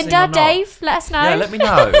 surprising Linda, or not. Dave, let us know. Yeah, let me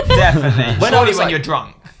know. definitely. When I Surely was when like- you're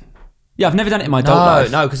drunk. Yeah, I've never done it in my adult No,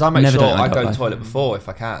 life. no, because I make Never sure done it in my I go adult to the life. toilet before if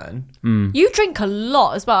I can. You drink a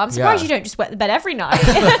lot as well. I'm surprised Yeah. you don't just wet the bed every night.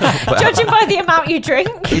 Judging by the amount you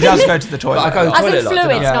drink. He does go to the toilet. But I go to the As toilet in a lot, don't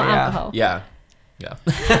fluids, I? not Yeah, yeah. alcohol. Yeah.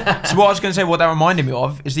 Yeah. So what I was going to say, what that reminded me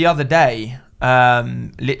of, is the other day,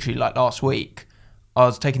 literally like last week, I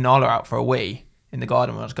was taking Nala out for a wee in the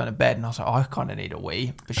garden when I was going to bed, and I was like, I kind of need a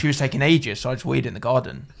wee, but she was taking ages, so I just weed in the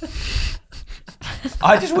garden.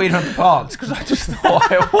 I just weed on the plants because I just thought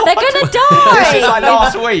They're This gonna is die. like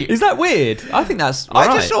last week. Is that weird? I think that's. I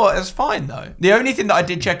right. just thought it was fine though. The only thing that I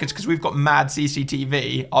did check is because we've got mad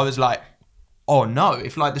CCTV. I was like, oh no,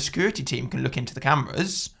 if like the security team can look into the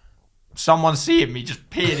cameras, someone's seeing me just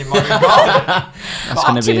peeing in my own garden. That's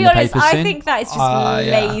going to To be in be the honest, papers I soon. think that is just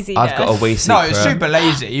Yeah. laziness. I've got a wee secret. No, it's super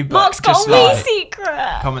lazy. But Mark's got just a wee like,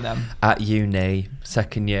 secret. Come on then. At uni,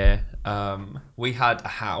 second year, we had a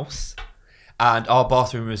house, and our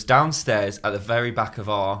bathroom was downstairs at the very back of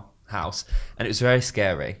our house, and it was very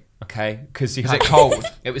scary. Okay, because Was it cold?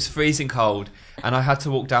 It was freezing cold, and I had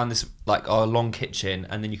to walk down this like our long kitchen,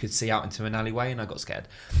 and then you could see out into an alleyway, and I got scared.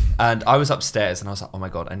 And I was upstairs, and I was like, "Oh my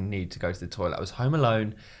god, I need to go to the toilet." I was home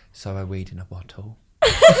alone, so I weed in a bottle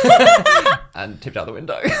and tipped out the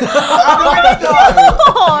window.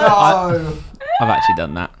 I've actually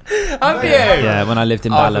done that. Have you? Yeah, when I lived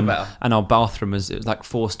in Oh, I feel Balham, better. and our bathroom was like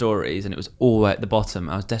 4 stories, and it was all the way at the bottom.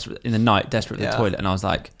 I was desperate in the night, desperate for Yeah. the toilet, and I was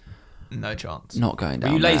like, No chance. not going Were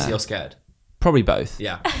down. you lazy there. or scared? Probably both.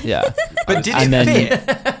 Yeah. Yeah. But did And it then-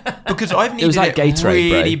 fit? Because I've needed was like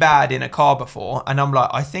Gatorade, really bro. bad in a car before, and I'm like,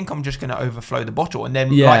 I think I'm just going to overflow the bottle, and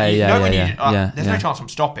then Yeah, like, you yeah, know yeah, when yeah, you, yeah, there's yeah. no chance I'm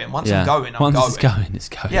stopping. Once Yeah. I'm going, I'm Once going. it's going, it's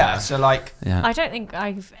going. Yeah, so like, Yeah. I don't think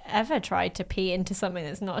I've ever tried to pee into something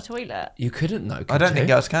that's not a toilet. You couldn't though. I don't could think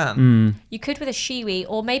you? girls can. You could with a shiwi,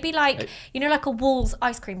 or maybe like, you know, like a Wool's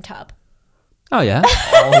ice cream tub. Oh yeah.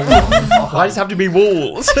 Why does it have to be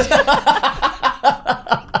walls?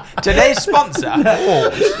 Today's sponsor. And that's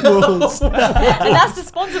the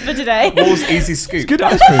sponsor for today. Walls easy scoop. Good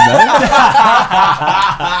ice cream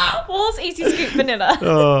though. Wool's Easy Scoop Vanilla.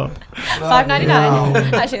 Oh.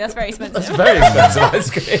 $5.99. Actually, that's very expensive. Very expensive ice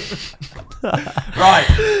cream. Right,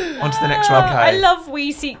 on to the next one. I love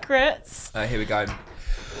wee secrets. Here we go.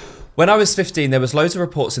 When I was 15, there was loads of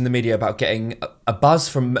reports in the media about getting a buzz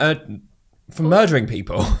from murdering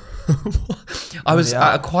people. I was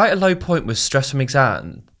Yeah. at quite a low point with stress from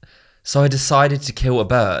exam, so I decided to kill a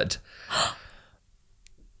bird.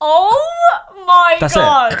 Oh my That's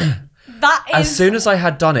god. That is. As soon as I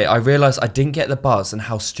had done it, I realised I didn't get the buzz and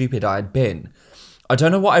how stupid I had been. I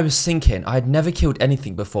don't know what I was thinking. I had never killed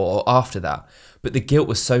anything before or after that, but the guilt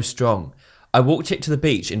was so strong. I walked it to the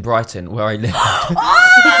beach in Brighton, where I live,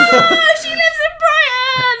 Oh, she lives in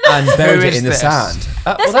Brighton. and buried Who it is in the this? sand.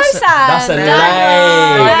 There's no That's sand. a No.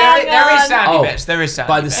 lay. There is sandy Oh, bits. There is sandy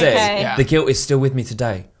By the bits. sea, Okay. Yeah. the guilt is still with me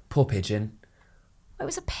today. Poor pigeon. It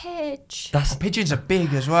was a pidge. Pigeons are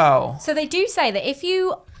big as well. So they do say that if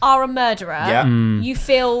you are a murderer, Yeah. you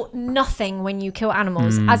feel nothing when you kill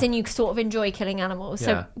animals, as in you sort of enjoy killing animals. Yeah.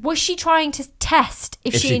 So was she trying to test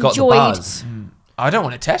if she got the enjoyed? buzz. I don't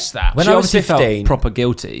want to test that. When She I was obviously 15, felt proper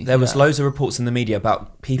guilty. there was loads of reports in the media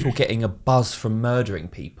about people getting a buzz from murdering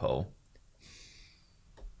people.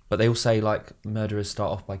 But they all say like murderers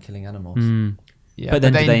start off by killing animals. Yeah, But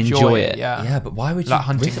then do they enjoy it? Yeah. Yeah, but why would you Like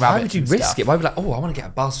hunting risk, why rabbits would you and risk stuff. it? Why would you like, oh, I want to get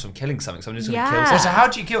a buzz from killing something, so I'm just going to Yeah. kill So something. how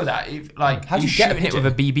do you kill that? If, like, How do are you get a shooting it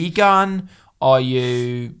with pigeon? a BB gun? Are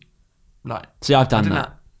you like? See, I've done I don't that.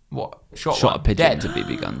 know. shot a pigeon dead? to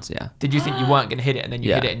BB guns. Yeah. Did you think you weren't going to hit it, and then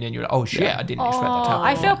you hit it, and then you're like, oh shit, I didn't expect that to happen.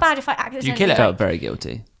 I feel bad if I accidentally... Did you kill it? I felt very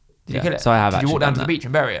guilty. Did you kill it? So I have. Did you walk down to the that. beach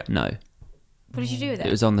and bury it? No. What did you do with it? It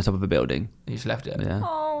was on the top of a building. You just left it. Yeah.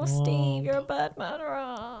 Oh, Steve, you're a bird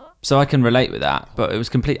murderer. So I can relate with that, but it was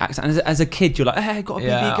complete accident. As a kid, you're like, hey, I got a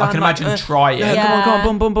BB gun. I can imagine trying. Yeah, come on,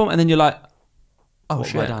 boom, boom, boom, and then you're like, oh what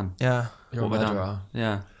shit. have I done? Yeah. You're a murderer.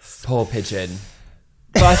 Yeah. Poor pigeon.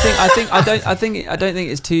 But I don't think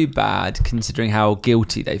it's too bad considering how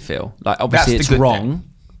guilty they feel. Like obviously it's wrong,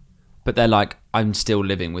 but they're like, I'm still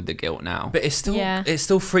living with the guilt now. But it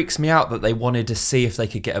still freaks me out that they wanted to see if they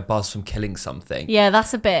could get a buzz from killing something. Yeah,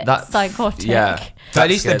 that's a bit psychotic. Yeah. But at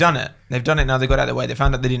least they've done it. They've done it now. They got out of the way. They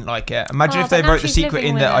found out they didn't like it. Imagine if they wrote the secret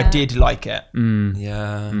in that I did like it.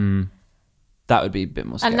 Yeah. That would be a bit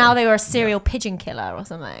more scary. And now they were a serial pigeon killer or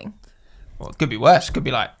something. Well, it could be worse. It could be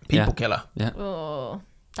like people killer. Yeah. Oh,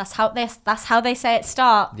 that's how they say it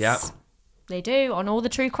starts. Yeah. They do on all the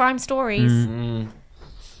true crime stories.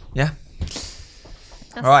 Yeah.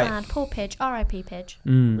 That's All right. sad. Poor Pidge. R.I.P. Pidge.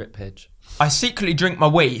 Rip Pidge. I secretly drink my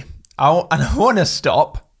wee. And I want to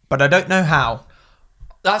stop, but I don't know how.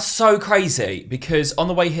 That's so crazy because on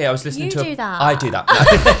the way here I was listening You to do that. I do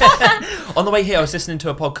that. On the way here I was listening to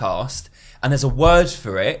a podcast and there's a word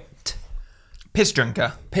for it. Piss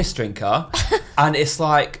drinker. Piss drinker. And it's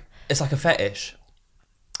like a fetish.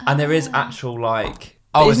 And there is actual like...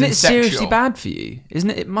 Oh, isn't it sexual? seriously bad for you? Isn't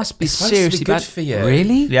it? It must be It's supposed to be seriously good bad for you.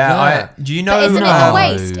 Really? Yeah. Do you know? But isn't it the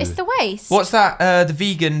waste? It's the waste. What's that? The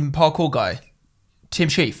vegan parkour guy, Tim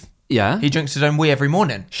Sheath. Yeah. He drinks his own wee every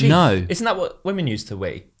morning. Sheath. No. Isn't that what women use to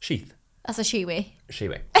wee? Sheath. That's a shiwi.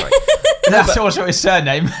 She-wee. Sorry. That's also his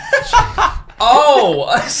surname. Oh!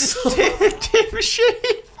 Tim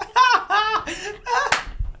Sheath.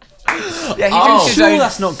 Yeah, he I'm drinks his sure own.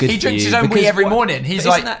 that's not good He for drinks you, his own wee because every what- morning. He's but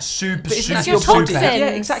like isn't that- super, but isn't super, that your super toxins? Yeah,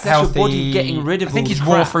 exactly. That's healthy. your body getting rid of I think all he's the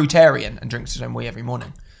raw crap. fruitarian and drinks his own wee every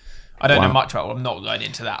morning. I don't know Wow. much about it. I'm not going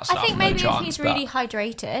into that stuff. I think no maybe chance, if he's but- really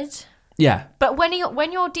hydrated. Yeah. But when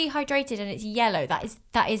you're dehydrated and it's yellow,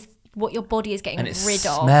 that is what your body is getting And it rid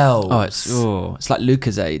of. smells. Oh, it's like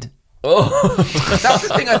Lucozade. That's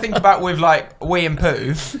the thing I think about with like wee and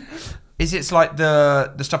poo. Is it's like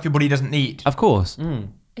the stuff your body doesn't need. Of course.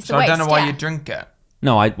 It's So the I don't know waste, why yeah. you drink it.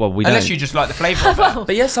 No, we Unless don't. you just like the flavour of it. Well,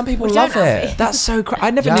 But yeah, some people We love don't, it. Alfie. That's so I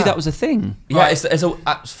never Yeah. knew that was a thing. Yeah, it's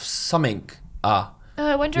something. Oh,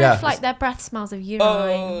 I wonder Yeah. if like their breath smells of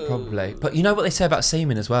urine. Probably. But you know what they say about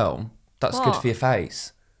semen as well? That's good What? for your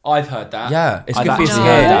face. I've heard that. Yeah, it's I've good for your actually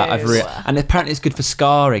skin. heard that. And apparently it's good for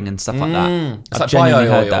scarring and stuff like that. It's I've like genuinely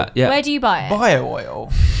bio heard oil. that. Yeah. Where do you buy it? Bio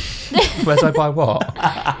oil. Where do I buy what?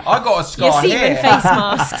 I got a Your scar semen here. face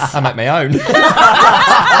masks. I make my own.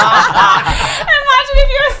 Imagine if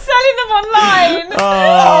you were selling them online.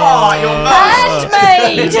 Oh, you're mad.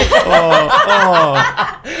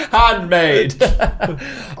 Handmade. Handmade.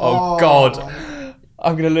 Oh, God.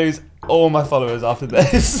 I'm going to lose all my followers after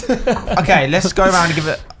this. Okay, let's go around and give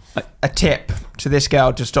a tip to this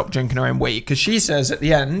girl to stop drinking her own wee, because she says at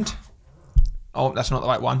the end. Oh, that's not the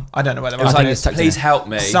right one. I don't know where the right I one think is. it's tucked Please in. help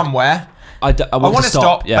me. Somewhere. I want to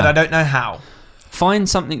stop, yeah. but I don't know how. Find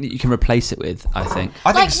something that you can replace it with, I think.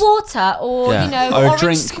 I think Like water or, Yeah. you know, Or a orange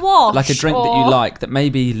drink, squash. like a drink that or you like that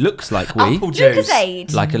maybe looks like wee. Apple juice.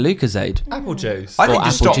 Lucozade. Like a Lucozade. Apple juice. I think Or to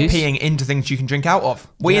apple stop juice. peeing into things you can drink out of.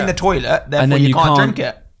 Wee in Yeah. the toilet, therefore And then you you can't can't- drink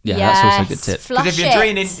it. Yeah, yes, that's also a good tip. Flush Because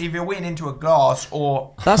if you're weeing into a glass,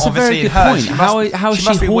 or That's a obviously very in good hers, point. she How is she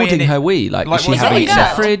must be hoarding weeing her wee? Like, is she was having it in the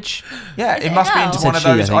girl? fridge? Yeah, Is it it must a be girl? into Said one of she,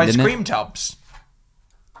 I those think, ice didn't it? cream tubs.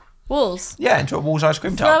 Walls. Yeah, into a Walls ice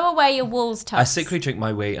cream tub. Throw away your walls tubs. I secretly drink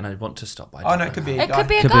my wee and I want to stop. But I Oh don't no, know it could be. how. A It guy. could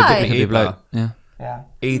be a Could guy. be a bloke. Yeah. Yeah.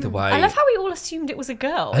 Either way. I love how we all assumed it was a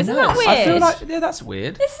girl. Isn't know, that it's- weird? I feel like that's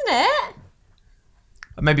weird. Isn't it?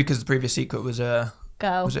 Maybe because the previous secret was a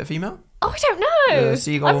Girl. was it a female? Oh, I don't know. The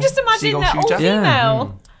seagull- I'm just imagining seagull they're all shooter? Yeah.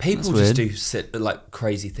 female. People That's just weird. do sit like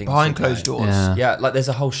crazy things Behind sometimes. closed doors. Yeah. Yeah, like there's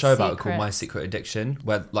a whole show about it called Secrets. My Secret Addiction,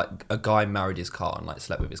 where like a guy married his car and like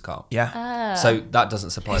slept with his car. Yeah. So that doesn't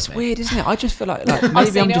surprise It's me. weird, isn't it? I just feel like maybe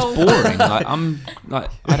seen I'm it just all. boring.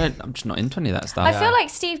 I'm just not into any of that stuff. I feel like,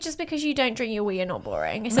 Steve, just because you don't drink your wee, you're not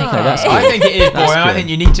boring. It's okay. that's I think it is boring. I good. think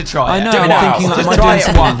you need to try it. I know. Do it I'm now. thinking, like, Just am I try doing it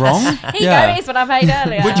something once. wrong? Here you go, here's what I made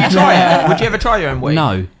earlier. Would you try it? Would you ever try your own wee?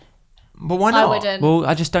 No. But why I not? wouldn't. Well,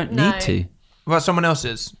 I just don't No. need to. What about someone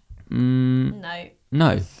else's? No.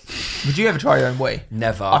 No. Would you ever try your own wee?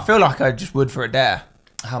 Never. I feel like I just would for a dare.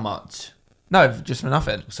 How much? No, just for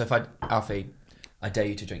nothing. So if Alfie, I dare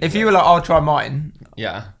you to drink. If your you were own. like, I'll try mine.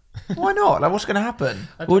 Yeah. Why not? Like, what's going to happen?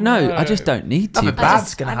 Well, no, I just don't need to. Nothing I,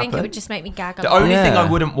 bad's going to I think it happen. would just make me gag a The lot. only thing Yeah. I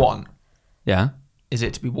wouldn't want Yeah. is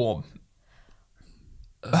it to be warm.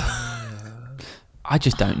 I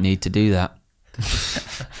just don't need to do that.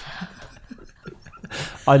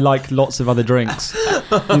 I like lots of other drinks.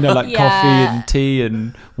 You know, like coffee and tea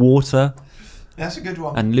and water. That's a good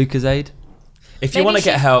one. And Lucozade. If you want to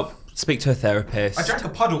get help, speak to a therapist. I drank a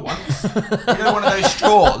puddle once. You know, one of those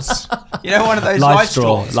straws. You know, one of those life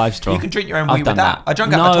straws. Life straw. You can drink your own wee with that. I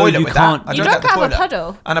drank No, out the toilet you with can't. that. I You drank drank out the out of a toilet.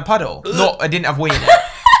 puddle? And a puddle. I didn't have wee in it.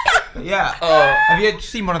 But yeah. Have you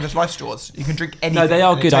seen one of those life straws? You can drink anything. No, they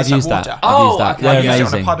are and it good. I've tastes like used that. water. I've used that. okay. They're I've used it on a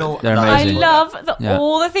amazing. puddle. They're No. amazing. I love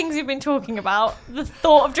all the things you've been talking about. The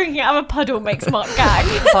thought of drinking out of a puddle makes Mark gag.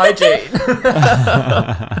 Hygiene.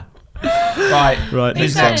 Right. Right. Whose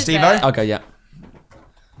Who's turn next, is Steve-O? it? Okay, yeah.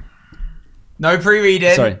 No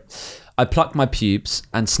pre-reading. Sorry. I plucked my pubes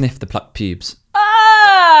and sniffed the plucked pubes.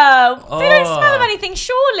 Oh, they don't smell of anything,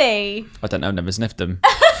 surely. I don't know. I've never sniffed them.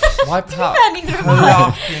 Why pluck? Neither have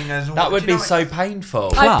I. Plucking as well. That would Do be you know so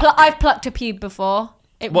painful. I've plucked a pube before.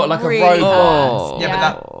 It What, like a really robot? Oh. hurts.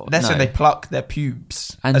 Yeah, but that's No. when they pluck their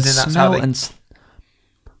pubes. And as in that's smell how they... and...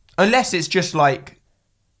 Unless it's just like...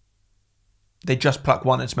 They just pluck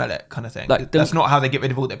one and smell it kind of thing. Like, that's not how they get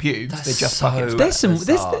rid of all their pubes. That's They just so pluck it. There's some...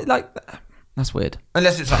 bizarre. There's like... That's weird.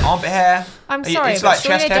 Unless it's like armpit hair. I'm sorry, it's but like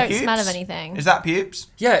surely chest they hair don't pubes. smell of anything. Is that pubes?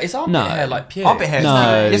 Yeah, it's armpit No. hair like pubes. Armpit hair.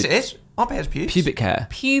 No. Yes, it is. Armpit hair's pubes. Pubic hair.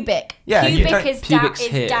 Pubic. Yeah, you Pubic don't- is, Pubic's is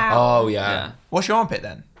here. down. Oh, yeah. What's your armpit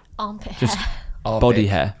then? Armpit Just hair. Armpit. body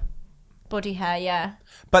hair. Body hair, yeah.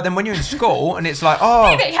 But then when you're in school and it's like,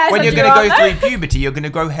 Pubic hair's when you're under going to your go arm. through puberty, you're going to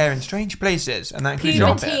grow hair in strange places. And that includes your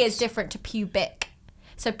Puberty armpits. is different to pubic.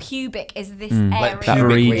 So pubic is this Like area. that pubic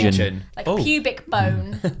region. region. Like Oh. pubic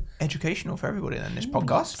bone. Educational for everybody then, this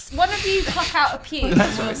podcast. One of you pluck out a pube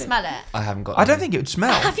and we'll smell it. I haven't got I don't any. think it would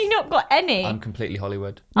smell. Have you not got any? I'm completely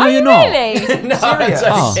Hollywood. No, Are you're you not. really? No, Serious?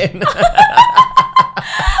 Oh.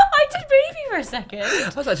 I did believe you for a second.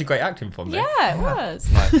 That was actually great acting from me. Yeah, it was.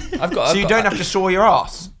 I've got. So you don't have to saw your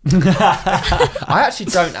ass? I actually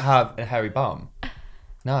don't have a hairy bum.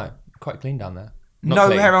 No, quite clean down there. Not No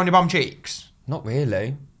clean. hair on your bum cheeks? Not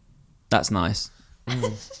really. That's nice.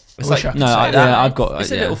 It's Wish like I could No, say I, that. yeah, I've got...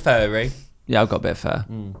 it's a yeah. little furry. Yeah, I've got a bit of fur.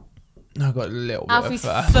 No, I've got a little bit Alfie's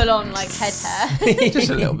of full on like head hair. Just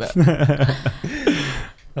a little bit.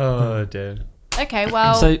 Oh dear. Okay,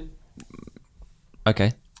 well, So...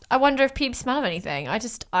 Okay. I wonder if pubes smell of anything.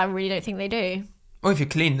 I really don't think they do. Well, if you're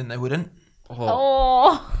clean, then they wouldn't.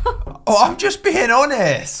 Oh. Oh, I'm just being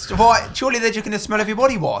honest. Why? Surely they're just going to smell of your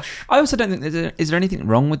body wash. I also don't think... Is there anything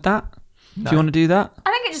wrong with that? No. Do you want to do that? I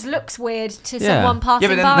think it just looks weird to Yeah. someone passing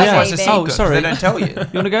Yeah, but then by, that's why it's a maybe. secret. Oh, sorry. They don't tell you. You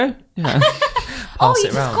want to go? Yeah. Oh, Pass you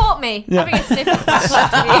it just round. caught me. Yeah. Having a sniff of my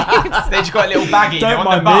pubes. They just got a little baggie. They're Don't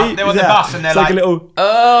on the mind me. bus. They're on the Yeah. bus and they're It's like like, a little...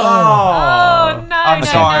 Oh, no, I'm no,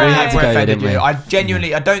 sorry, no. we had to we go, offended didn't we? you. I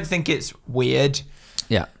genuinely, I don't think it's weird.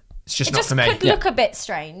 Yeah. It's just It not just for me. could look a bit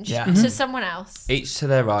strange Yeah. to someone else. Each to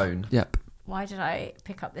their own. Yep. Why did I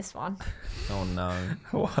pick up this one? Oh no.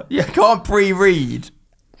 What? You can't pre-read.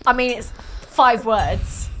 I mean, it's 5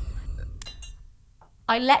 words.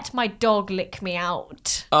 I let my dog lick me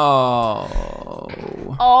out. Oh.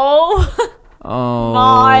 Oh Oh.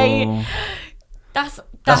 my! That's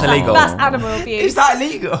illegal. That's animal abuse. Is that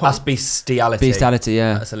illegal? That's bestiality. Bestiality,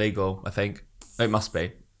 yeah. That's illegal. I think it must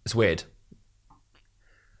be. It's weird.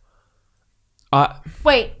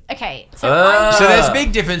 Wait, okay. So, So there's a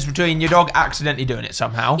big difference between your dog accidentally doing it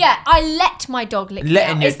somehow. yeah, I let my dog lick me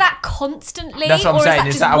Letting out. you- Is that constantly? That's what I'm or saying.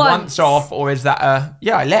 Is Is that, that a just once off or is that a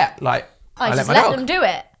I let? Like I let just my let dog. them do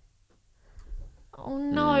it. Oh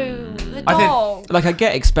no, the I think- dog. Like, I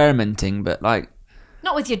get experimenting, but, like...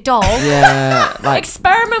 Not with your dog. Yeah, like...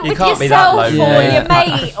 Experiment You with can't be that yourself low. or Yeah. your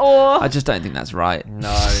mate or. I just don't think that's right.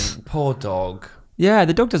 No, poor dog. Yeah,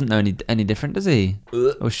 the dog doesn't know any different, does he?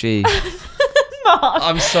 Or she? Mark.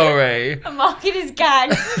 I'm sorry. Mark in his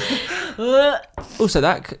gang. Also,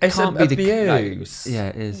 that It's can't be abuse. the... yeah,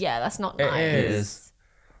 it is. Yeah, that's not It nice. is.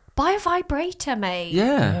 Buy a vibrator, mate. Yeah.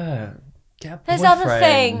 Yeah. Get a There's other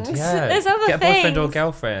boyfriend. things. Yeah. There's other Get a boyfriend or a things.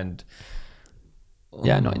 girlfriend.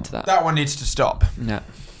 Yeah, not into that. That one needs to stop. Yeah.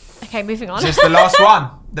 Okay, moving on. Just the last one.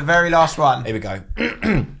 The very last one. Here we go.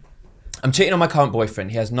 I'm cheating on my current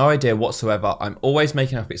boyfriend. He has no idea whatsoever. I'm always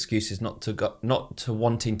making up excuses not to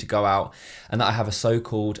wanting to go out, and that I have a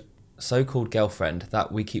so-called girlfriend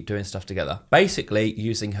that we keep doing stuff together. Basically,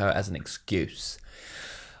 using her as an excuse.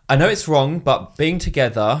 I know it's wrong, but being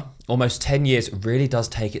together almost 10 years really does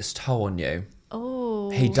take its toll on you. Oh.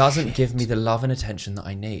 He doesn't give me the love and attention that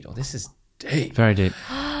I need. Oh, this is deep. Very deep.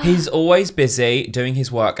 He's always busy doing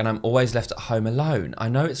his work and I'm always left at home alone. I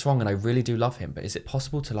know it's wrong and I really do love him, but is it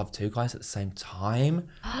possible to love 2 guys at the same time?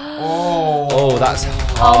 Oh, that's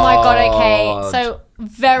hard. Oh my God, okay. So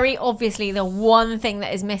very obviously the one thing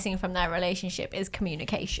that is missing from their relationship is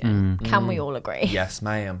communication. Can we all agree? Yes,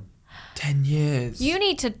 ma'am. 10 years. You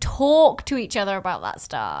need to talk to each other about that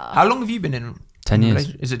stuff. How long have you been in 10 years.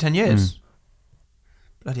 Is it 10 years?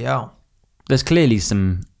 Bloody hell. There's clearly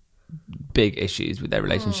some big issues with their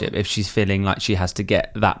relationship if she's feeling like she has to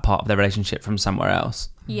get that part of their relationship from somewhere else.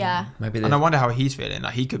 Yeah. Maybe And I wonder how he's feeling.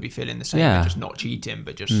 Like, he could be feeling the same, but just not cheating,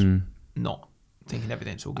 but just not thinking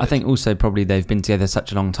everything's all good. I think also probably they've been together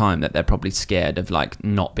such a long time that they're probably scared of like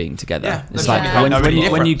not being together. Yeah, it's like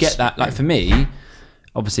when you get that, like for me,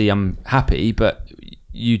 obviously I'm happy, but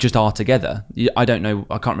you just are together. I don't know.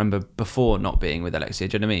 I can't remember before not being with Alexia.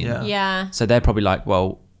 Do you know what I mean? Yeah. So they're probably like,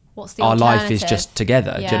 well, what's the our life is alternative? just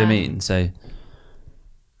together. Do you know what I mean? So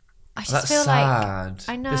I just that's feel sad. like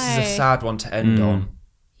I know This is a sad one to end on.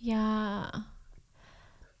 Yeah.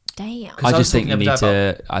 Damn. I just think you talking need about-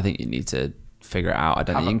 to. I think you need to figure it out. I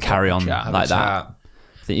don't Have think you a can carry on proper chat, like that.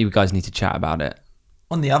 I think you guys need to chat about it.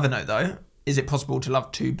 On the other note, though, is it possible to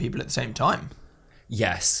love 2 people at the same time?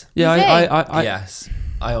 Yes. Yeah, You think? I Yes.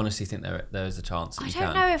 I honestly think there is a chance that I you don't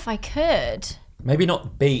can. know if I could. Maybe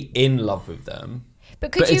not be in love with them.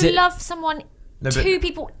 But could But is you it- love someone, No, but 2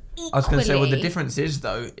 people equally? I was going to say, well, the difference is,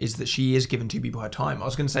 though, is that she is giving 2 people her time. I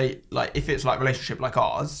was going to say, like, if it's like a relationship like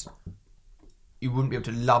ours, you wouldn't be able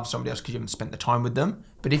to love somebody else because you haven't spent the time with them.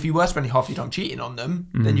 But if you were spending half your time cheating on them,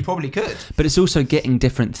 then you probably could. But it's also getting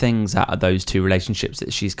different things out of those 2 relationships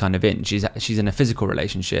that she's kind of in. She's in a physical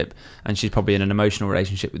relationship, and she's probably in an emotional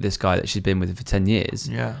relationship with this guy that she's been with for 10 years.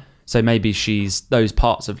 Yeah. So maybe she's those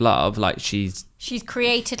parts of love, like she's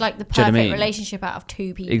created like the Do you know perfect what I mean? relationship out of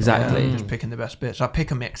 2 people. Exactly. Just picking the best bits. Like, pick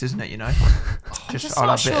a mix, isn't it, you know? just I'll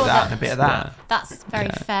not have a bit sure of that that- and a bit of that. That's very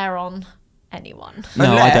fair on anyone. no. I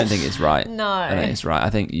Unless- don't think it's right. No. I don't think it's right. I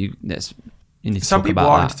think you need to Some talk people about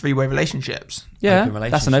are that. into 3-way relationships. Yeah, Open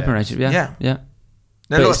that's an open relationship. relationships. Yeah, yeah,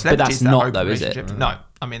 There are a lot of But that's celebrities that have not open though, is it? relationships. No,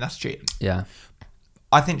 I mean, that's cheating. yeah.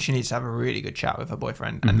 I think she needs to have a really good chat with her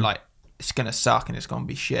boyfriend. And, like, it's going to suck and it's going to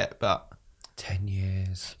be shit, but... 10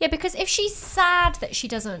 years. Yeah, because if she's sad that she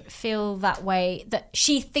doesn't feel that way, that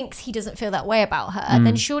she thinks he doesn't feel that way about her,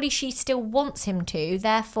 then surely she still wants him to.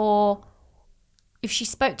 Therefore, if she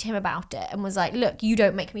spoke to him about it and was like, look, you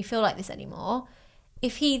don't make me feel like this anymore.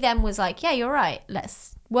 If he then was like, yeah, you're right,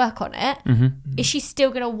 let's work on it. Is she still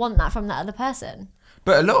going to want that from that other person?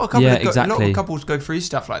 But a lot of exactly. couples go through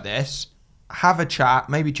stuff like this. Have a chat,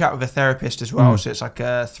 maybe chat with a therapist as well. So it's like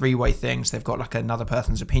a 3-way thing. So they've got like another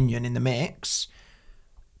person's opinion in the mix.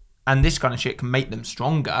 And this kind of shit can make them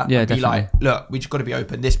stronger. Yeah, and be definitely. like, look, we just got to be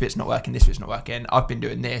open. This bit's not working. This bit's not working. I've been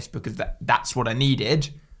doing this because that's what I needed.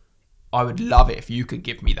 I would love it if you could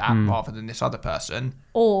give me that rather than this other person.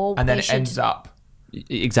 Or And then we it should- ends up.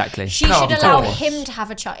 Exactly. She No, should of allow course. him to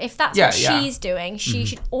have a chance. If that's Yeah, what yeah. she's doing, she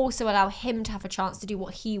should also allow him to have a chance to do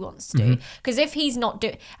what he wants to do. Because if he's not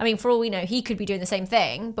doing, I mean, for all we know, he could be doing the same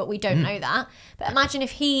thing, but we don't know that. But imagine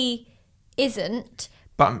if he isn't.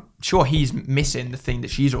 But I'm sure he's missing the thing that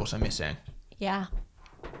she's also missing. Yeah.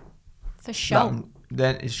 For sure. Like,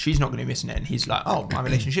 then she's not going to be missing it. And he's like, oh, my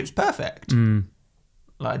relationship's perfect.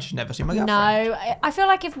 Like, I just never see my girlfriend. No, I feel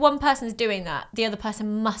like if one person's doing that, the other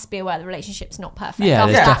person must be aware the relationship's not perfect. Yeah,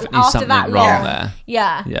 after there's that, definitely after something that wrong long. there.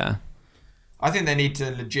 Yeah. Yeah. I think they need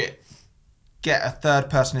to legit get a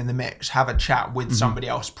third person in the mix, have a chat with somebody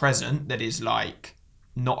else present that is like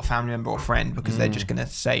not a family member or friend, because they're just going to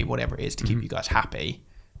say whatever it is to keep you guys happy.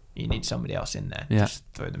 You need somebody else in there. Yeah. Just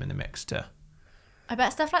throw them in the mix to... I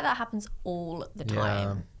bet stuff like that happens all the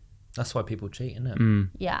time. That's why people cheat, isn't it?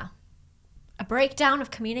 Yeah. A breakdown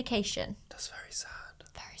of communication. That's very sad.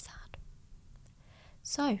 Very sad.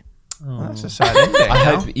 So, Well, that's a sad ending. I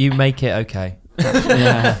hope you make it okay.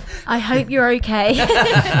 Yeah. I hope you're okay.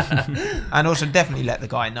 And also definitely let the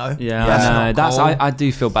guy know. Yeah, That's I know. not That's cool. I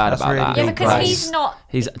do feel bad That's about really that. Yeah, big because price. he's not.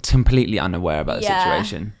 He's completely unaware about the Yeah.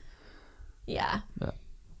 situation. Yeah. But-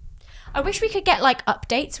 I wish we could get like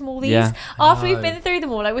updates from all these. Yeah. After we've been through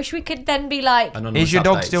them all, I wish we could then be like, Anonymous Is your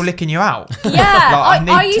dog updates. still licking you out? yeah, I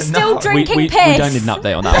need are you to still know. drinking we piss? don't need an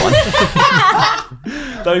update on that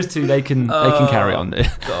one. Those two, they can carry on.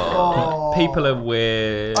 God. People are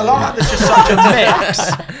weird. I like there's just such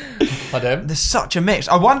a mix. Pardon? There's such a mix.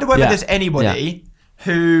 I wonder whether Yeah. there's anybody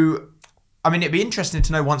who... I mean, it'd be interesting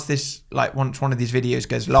to know once one of these videos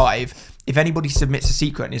goes live, if anybody submits a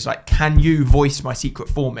secret and is like, can you voice my secret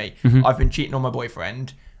for me? I've been cheating on my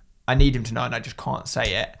boyfriend. I need him to know, and I just can't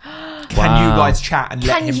say it. Can you guys chat and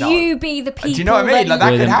let him know? Can you be the people? Do you know what I mean? Like, that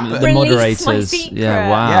could happen. The moderators. My secret. Yeah,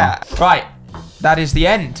 wow. Yeah. Right. That is the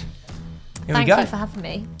end. Here we go. Thank you for having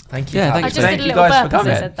me. Thank you. Yeah, I thank just you. did Thank a you little guys for burp as I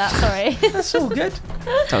coming. said that. Sorry. That's all good.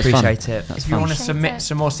 That was Appreciate fun. it. That's If you fun. want to submit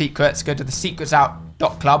some more secrets, go to the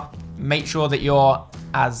secretsout.club. Make sure that you're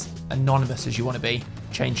as anonymous as you want to be.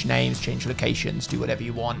 Change names, change locations, do whatever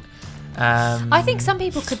you want. I think some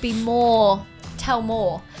people could be tell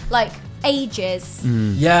more, like ages.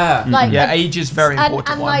 Yeah. Like Yeah, age is very important.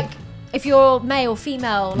 and one. like if you're male,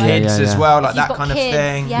 female, like Kids as well, like if you've that got kind kids, of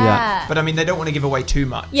thing. Yeah. But I mean, they don't want to give away too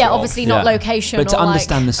much. Yeah, of- obviously not location. But to or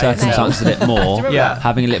understand the like, circumstances a bit more, Yeah.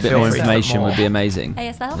 having a little bit Feel more free to information more. would be amazing.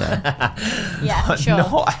 ASL. Yeah, for sure.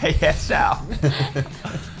 Not ASL.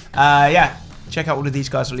 Yeah, check out all of these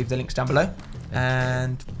guys. I'll leave the links down below.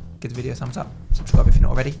 And give the video a thumbs up. Subscribe if you're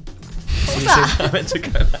not already. See you soon. I meant to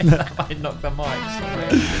go like that. I knocked the mic.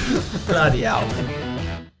 Sorry. Bloody hell.